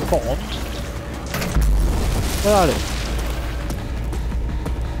 something has spawned. Where are they?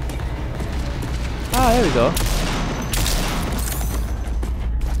 Ah, there we go.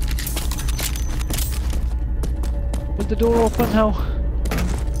 Will the door open now?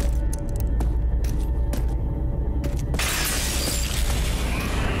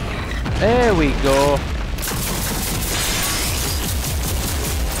 There we go.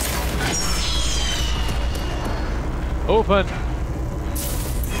 Open.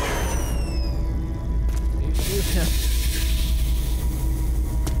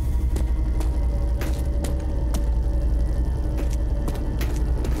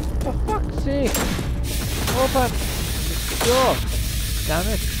 For fuck's sake! Open the door! Damn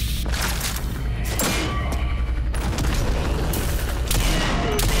it!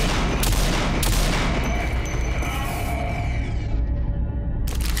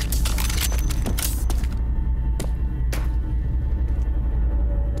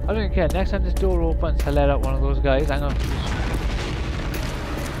 I don't care, next time this door opens, I'll let out one of those guys. Hang on.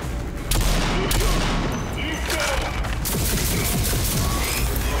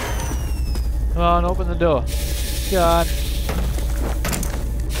 Come on, open the door. Come on.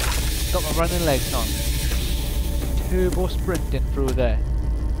 Got my running legs on. Turbo sprinting through there.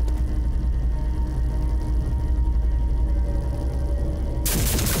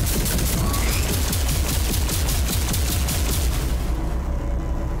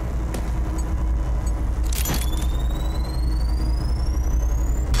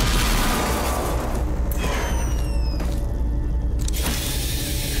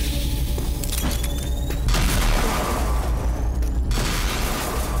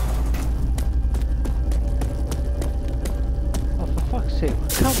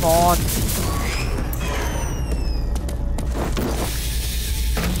 Come on!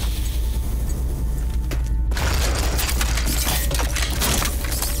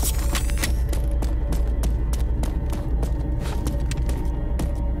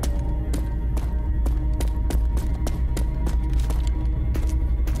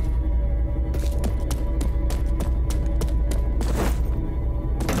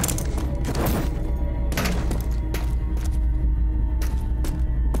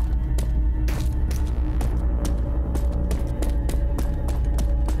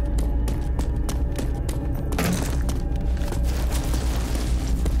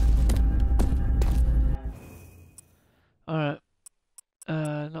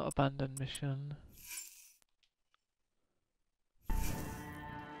 abandoned mission.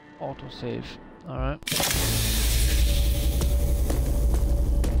 Autosave. Alright.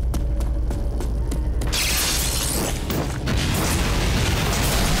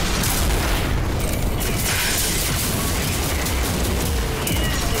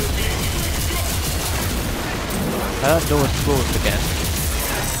 I don't know what's closed again.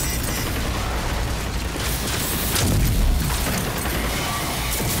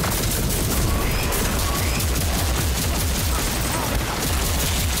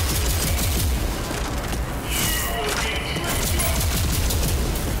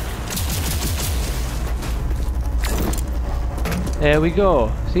 There we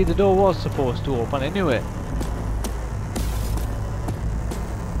go. See, the door was supposed to open anyway.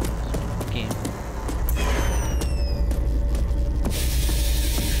 Game.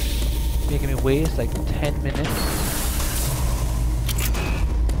 Making me waste like 10 minutes.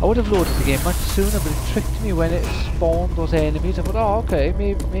 I would have loaded the game much sooner, but it tricked me when it spawned those enemies. I thought, oh okay,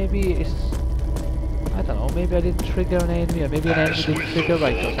 maybe it's... I don't know, maybe I didn't trigger an enemy, or maybe an enemy didn't trigger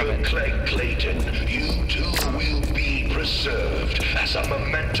right or something. Clegg Clayton, you too will be preserved as a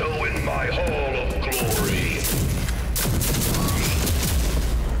memento in my hall of glory.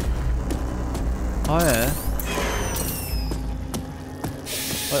 Oh yeah.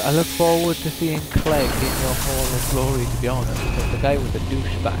 Well, I look forward to seeing Clegg in your hall of glory, to be honest, because the guy was a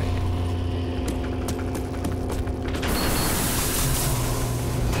douchebag.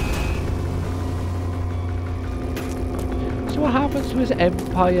 So what happens to his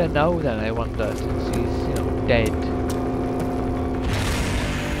empire now then, I wonder, since he's, you know, dead?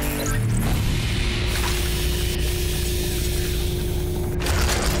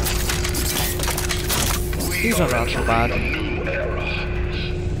 These are not so bad.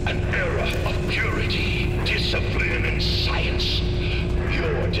 An era of purity, discipline, and science.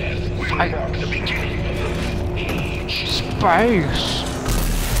 Your death will mark the beginning of the age. Space!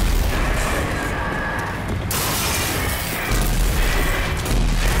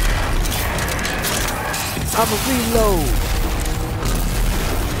 I'm a reload!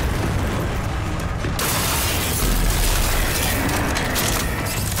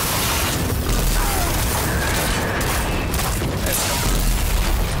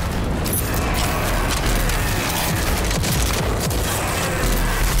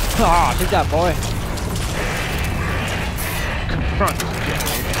 Ah, take that, boy. Confront.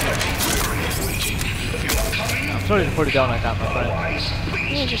 I'm sorry to put it down like that, my friend.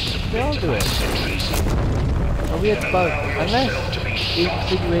 Yeah, just, they all do it. A weird bug. Unless the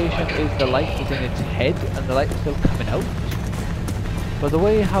insinuation is the light is in its head and the light is still coming out. But the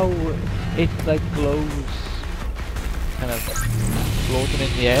way how it like glows, kind of floating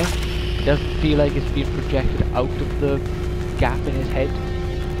in the air, it doesn't feel like it's being projected out of the gap in his head.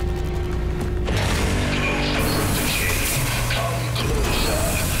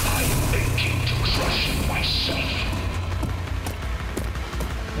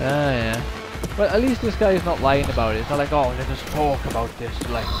 Ah, yeah. But at least this guy is not lying about it. It's not like, oh, let us talk about this.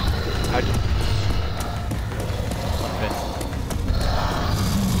 Like, I just...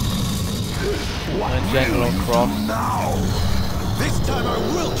 A general cross. Now! This time I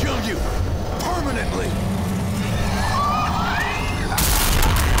will kill you! Permanently!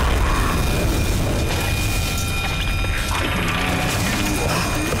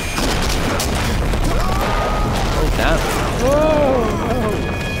 Oh, damn. Whoa! No.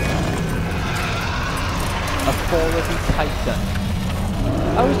 A quality Titan.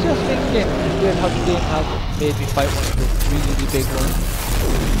 I was just thinking, it's weird how the game has made me fight one of the really big ones.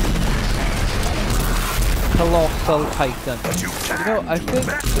 Colossal Titan. You know, I think,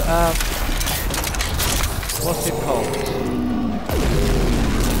 what's it called?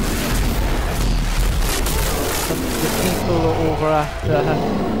 The people over at, what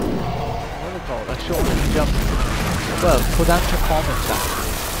are they called? I Shonen Jump. Well, Kodansha Comics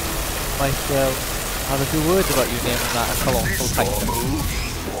might have a few words about you naming that a colossal Titan.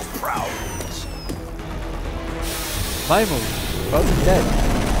 My move? Well, he's dead.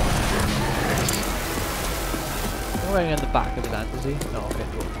 He's wearing in the back of his hand, is he? No, okay,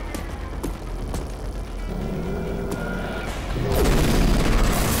 cool.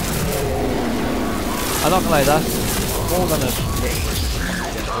 I'm not gonna lie, that's more than a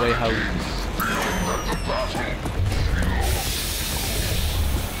way how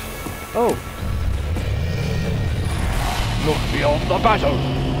oh! Look beyond the battle!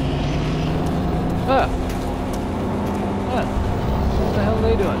 Ah! Ah! What the hell are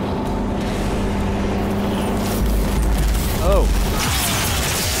they doing? Oh!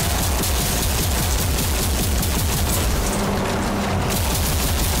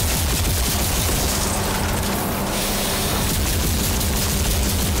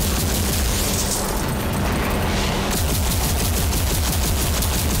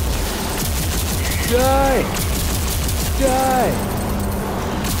 Die! Die!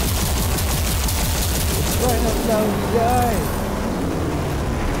 It's right up now, die!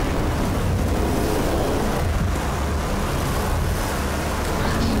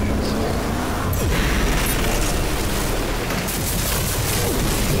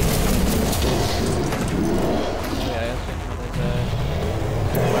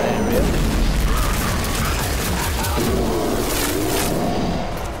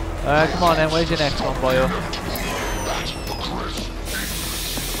 Come on then, where's your next one, boyo?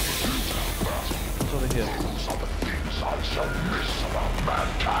 It's over here.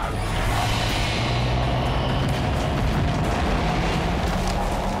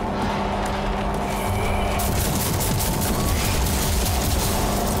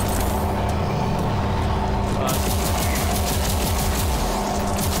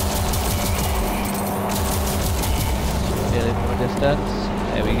 Really from a distance.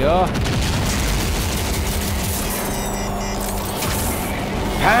 There we go.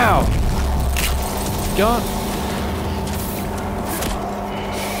 Pow! Gone.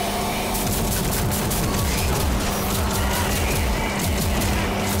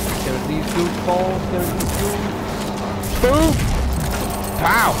 There are these goofballs, there are these goofs. Boom!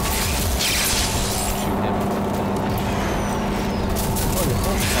 Pow! Shoot him. Oh, there's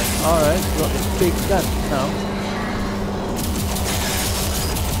something. Alright, we've got this big gun now.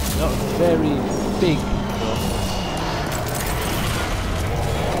 Not very big though.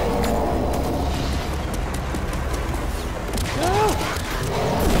 No!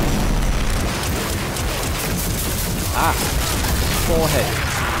 Ah! Forehead.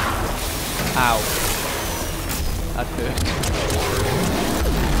 Ow. That hurt.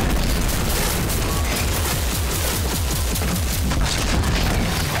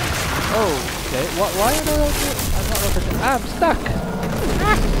 Oh, okay. Why am I not I'm not looking. I'm stuck!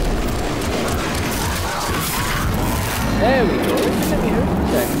 Ah. There we go. Let me hurt for a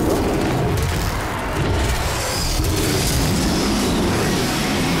second.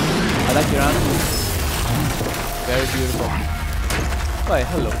 I like your animal. Very beautiful. Why,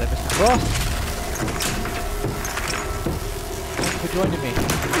 hello there, Mr. Cross. Thank you for joining me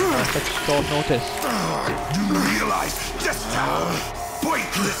on such short notice. Do you realize just how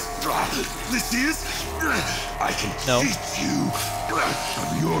pointless this is? I can cheat you of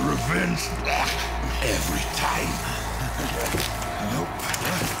your revenge every time. Nope.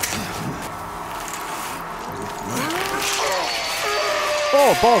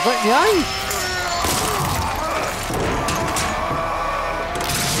 Oh, balls right in the eye!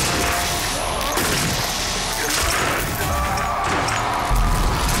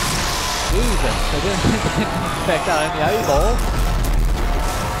 Jesus, I didn't expect that in the eyeball.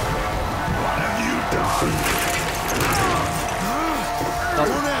 What have you done? Not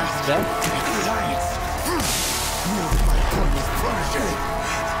dead.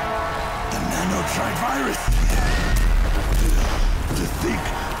 The nanotrivirus. To think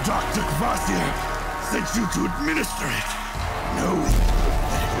Dr. Kvasir sent you to administer it, knowing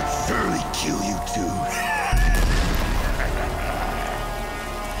that it would surely kill you too.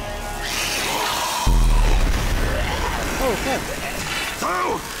 Okay. So,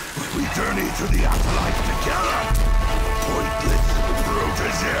 we journey to the afterlife together. Pointless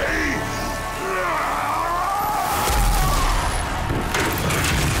protege.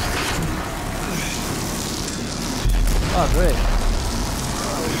 Oh, great.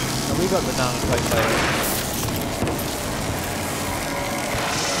 So we got the nanotrivirus.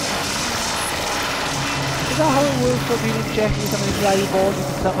 Is that how it works for being injected with something in the eyeball? You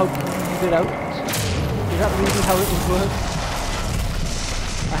can somehow breathe it out? Is that really how it would work?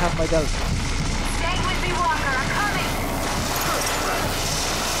 I have my doubts. Stay with me, Walker. I'm coming.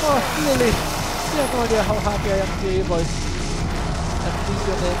 Oh, Lily! You have no idea how happy I am to hear your voice. And to see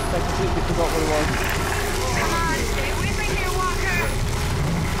your name, I completely forgot what it was. Come on, stay with me here, Walker.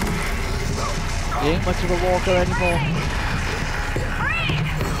 You ain't much of a walker anymore.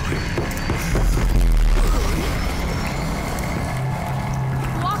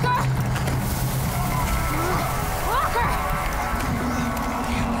 Walker? Walker!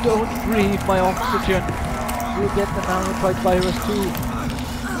 Don't breathe my oxygen. You'll get the nanotrivirus too.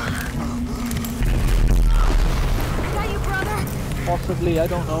 Is that you, brother? Possibly, I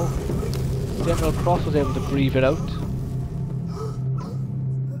don't know. General Cross was able to breathe it out.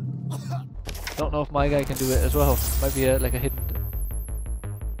 Don't know if my guy can do it as well. Might be like a hidden...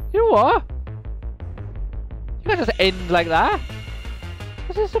 You know what? You can't just end like that.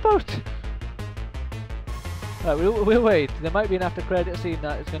 What's this about? Right, we'll wait. There might be an after credit scene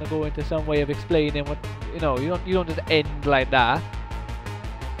that is going to go into some way of explaining what... You know, you don't just end like that.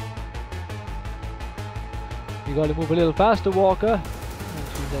 You gotta move a little faster, Walker. And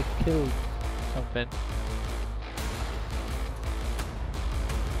she's like killed something.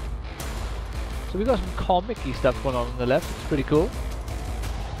 So we got some comic-y stuff going on the left. It's pretty cool.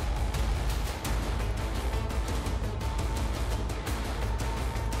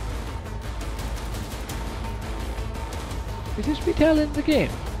 Is this retelling the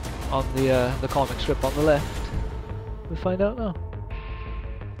game on the comic strip on the left? We'll find out now.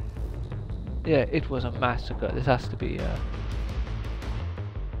 Yeah, it was a massacre. This has to be.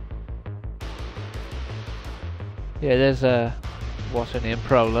 Yeah, there's what's her name,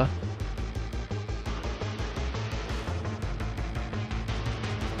 Prowler.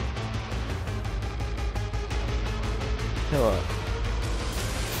 You know what?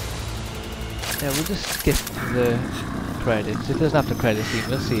 Yeah, we'll just skip the credits. It doesn't have the credits scene,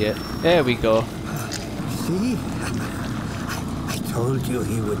 we'll see it. There we go. See? I told you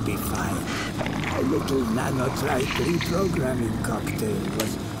he would be fine. A little nanotrite reprogramming cocktail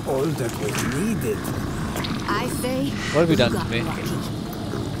was all that was needed. I say, what have you done to me?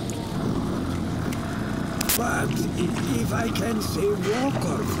 But if I can save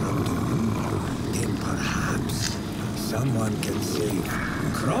Walker from Doom, then perhaps someone can save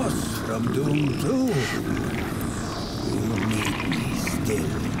Cross from Doom too. You need me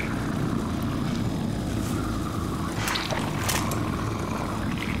still.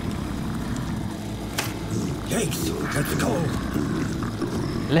 Legs, let's go.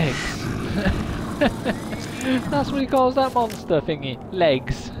 Legs. That's what he calls that monster thingy.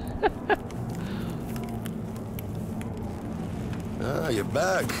 Legs. Ah, you're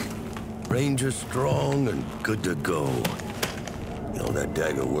back. Ranger strong and good to go. You know, that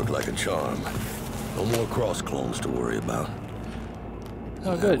dagger worked like a charm. No more cross clones to worry about.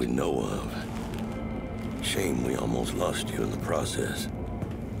 Oh, that good. we know of. Shame we almost lost you in the process.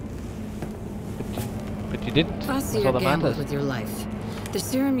 But you didn't. I see you gambled with your life. The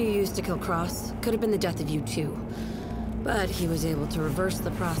serum you used to kill Cross could have been the death of you too. But he was able to reverse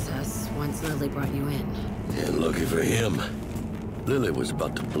the process once Lily brought you in. And lucky for him, Lily was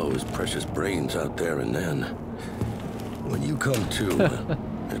about to blow his precious brains out there and then. When you come to,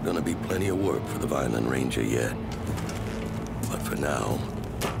 there's gonna be plenty of work for the Violent Ranger yet. But for now,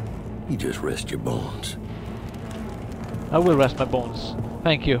 you just rest your bones. I will rest my bones.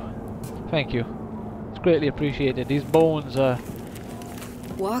 Thank you. Thank you. It's greatly appreciated. These bones are...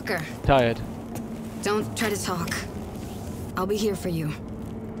 Walker. Tired. Don't try to talk. I'll be here for you.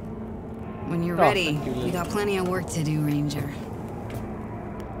 When you're ready, we got plenty of work to do, Ranger.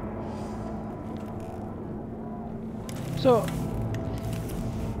 So,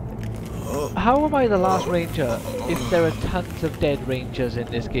 how am I the last ranger if there are tons of dead rangers in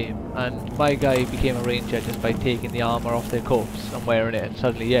this game and my guy became a ranger just by taking the armor off their corpse and wearing it and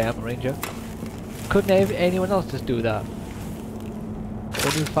suddenly, yeah, I'm a ranger? Couldn't anyone else just do that?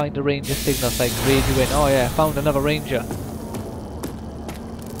 When you find a ranger signal, it's like radio in, oh yeah, found another ranger.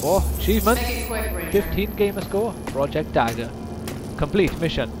 Oh, achievement! 15 gamer score, Project Dagger. Complete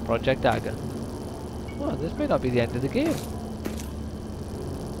mission, Project Dagger. Well, this may not be the end of the game.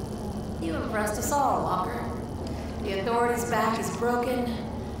 You impressed us all, Walker. The Authority's back is broken.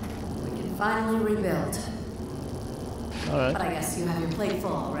 We can finally rebuild. Alright. But I guess you have your plate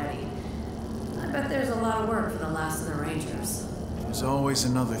full already. I bet there's a lot of work for the last of the Rangers. There's always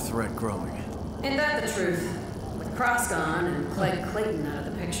another threat growing. Ain't that the truth? With Cross gone and Clegg Clayton out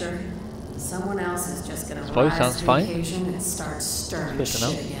of the picture, someone else is just gonna rise to the occasion and start stirring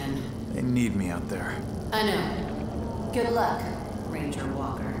shit again. They need me out there. I know. Good luck, Ranger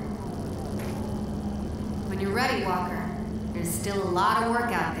Walker. When you're ready, Walker, there's still a lot of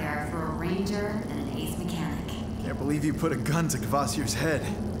work out there for a ranger and an ace mechanic. Can't believe you put a gun to Kvasir's head.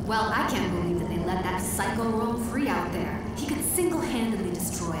 Well, I can't believe that they let that psycho roam free out there. He could single-handedly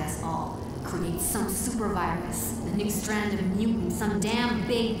destroy us all. Create some super virus, a new strand of mutant, some damn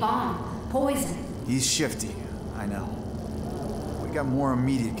big bomb, poison. He's shifty, I know. We got more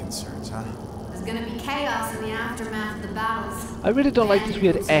immediate concerns, huh? There's gonna be chaos in the aftermath of the battles. I really don't like this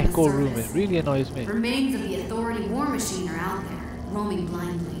weird echo room, it really annoys me. Remains of the Authority war machine are out there, roaming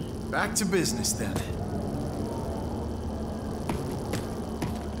blindly. Back to business then.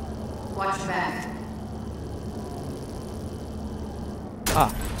 Watch your back. Ah, I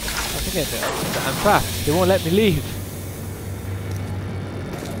think I'm trapped. They won't let me leave.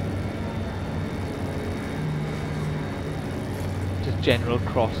 Just General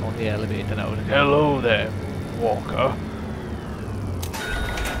Cross on the elevator now. Hello there, Walker.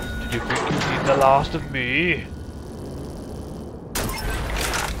 Did you think you'd seen the last of me?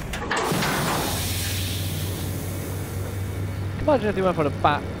 Imagine if they went for the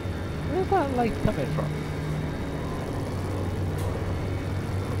bat. Where's that light coming from?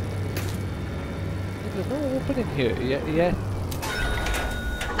 There's no opening here yet.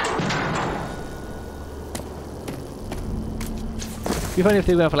 It'd be funny if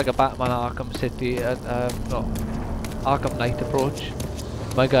they went for like a Batman Arkham City and no, Arkham Knight approach.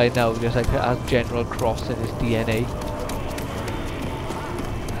 My guy now just like has General Cross in his DNA.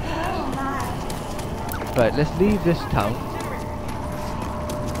 Right, let's leave this town.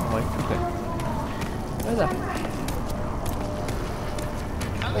 Right, okay. Where's that?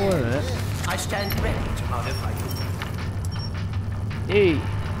 Oh, wait a minute. I stand ready to modify you. Hey!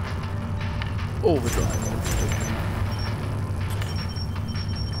 Overdrive.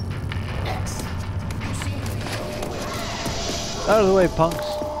 Out of the way, punks.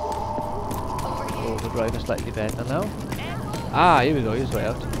 Overdrive is slightly better now. Ah, here we go, here's the way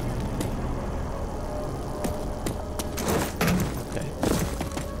out. Okay.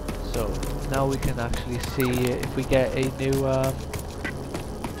 So, now we can actually see if we get a new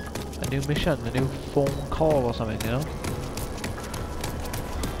mission, a new phone call or something, you know?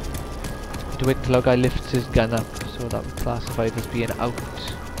 To wait until our guy lifts his gun up, so that we classify it as being out.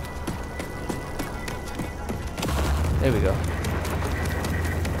 There we go.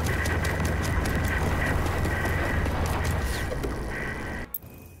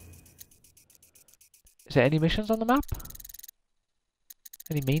 Is there any missions on the map?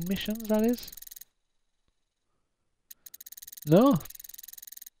 Any main missions, that is? No.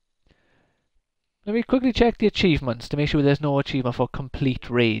 Let me quickly check the achievements to make sure there's no achievement for complete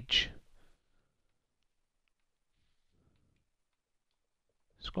rage.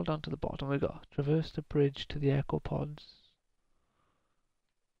 Scroll down to the bottom, we got traverse the bridge to the echo pods.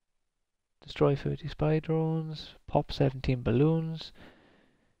 Destroy 30 spy drones, pop 17 balloons.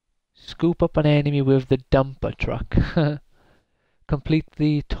 Scoop up an enemy with the dumper truck. Complete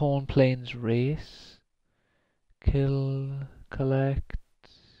the Torn Plains race. Kill, collect,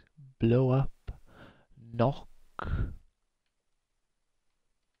 blow up, knock.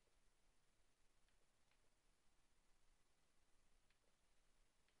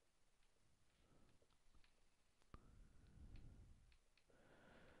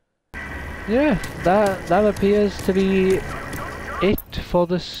 Yeah, that appears to be it for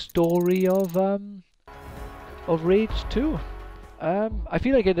the story of Rage 2. I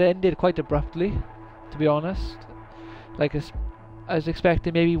feel like it ended quite abruptly, to be honest. Like I was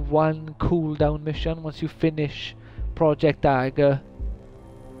expecting maybe one cooldown mission once you finish Project Dagger.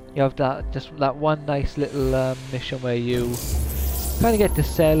 You have that one nice little mission where you kind of get to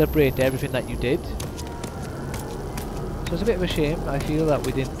celebrate everything that you did. So it's a bit of a shame, I feel, that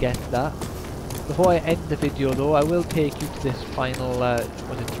we didn't get that. Before I end the video though, I will take you to this final,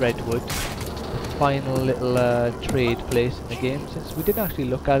 was it Dreadwood? Final little trade place in the game, since we didn't actually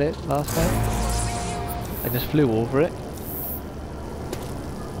look at it last time. I just flew over it.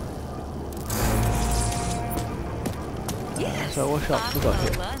 So what shops we got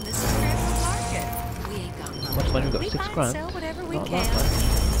here? How much money we got? 6 grand? Not that much.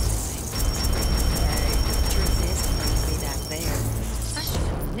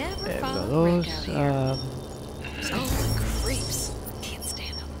 There we got those. Creeps. Can't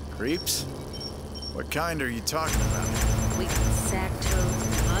stand them. Creeps? What kind are you talking about? We got sack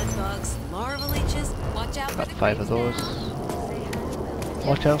toads, mud bugs, larval leeches. Watch out got for the 5 of those.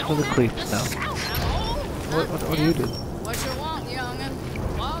 Watch out for the creeps now. What do you do? What you want, young'un?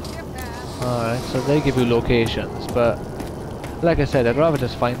 Walk your path. Alright, so they give you locations, but like I said, I'd rather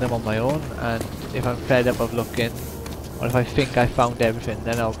just find them on my own, and if I'm fed up of looking, or if I think I found everything,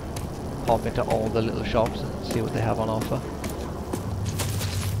 then I'll pop into all the little shops and see what they have on offer.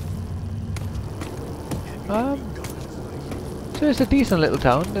 So it's a decent little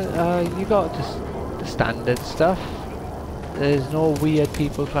town. You got the standard stuff. There's no weird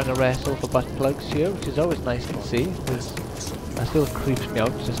people trying to wrestle for butt plugs here, which is always nice to see, because that still creeps me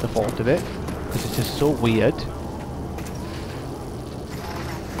out, just the thought of it, because it's just so weird.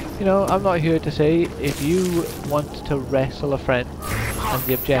 You know, I'm not here to say if you want to wrestle a friend and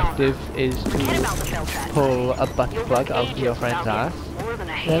the objective is to pull a butt plug out of your friend's ass,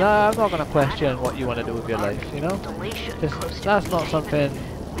 then I'm not going to question what you want to do with your life, you know? That's not something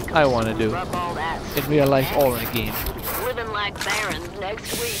I want to do in real life or in a game. Living like barons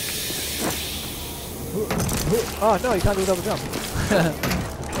next week. Oh no, you can't do a double jump.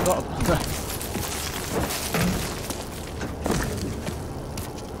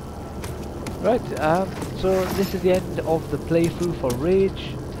 Right, so this is the end of the playthrough for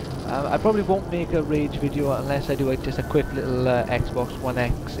Rage. I probably won't make a Rage video unless I do just a quick little Xbox One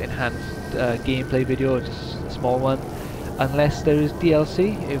X enhanced gameplay video, just a small one. Unless there is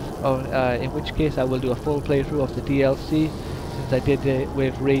DLC, in which case I will do a full playthrough of the DLC to since I did it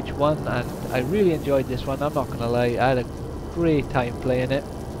with Rage 1, and I really enjoyed this one, I'm not gonna lie. I had a great time playing it,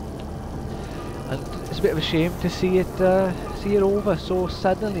 and it's a bit of a shame to see it over so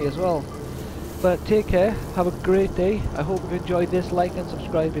suddenly as well. But take care, have a great day. I hope you've enjoyed this. Like and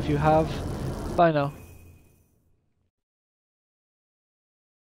subscribe if you have. Bye now.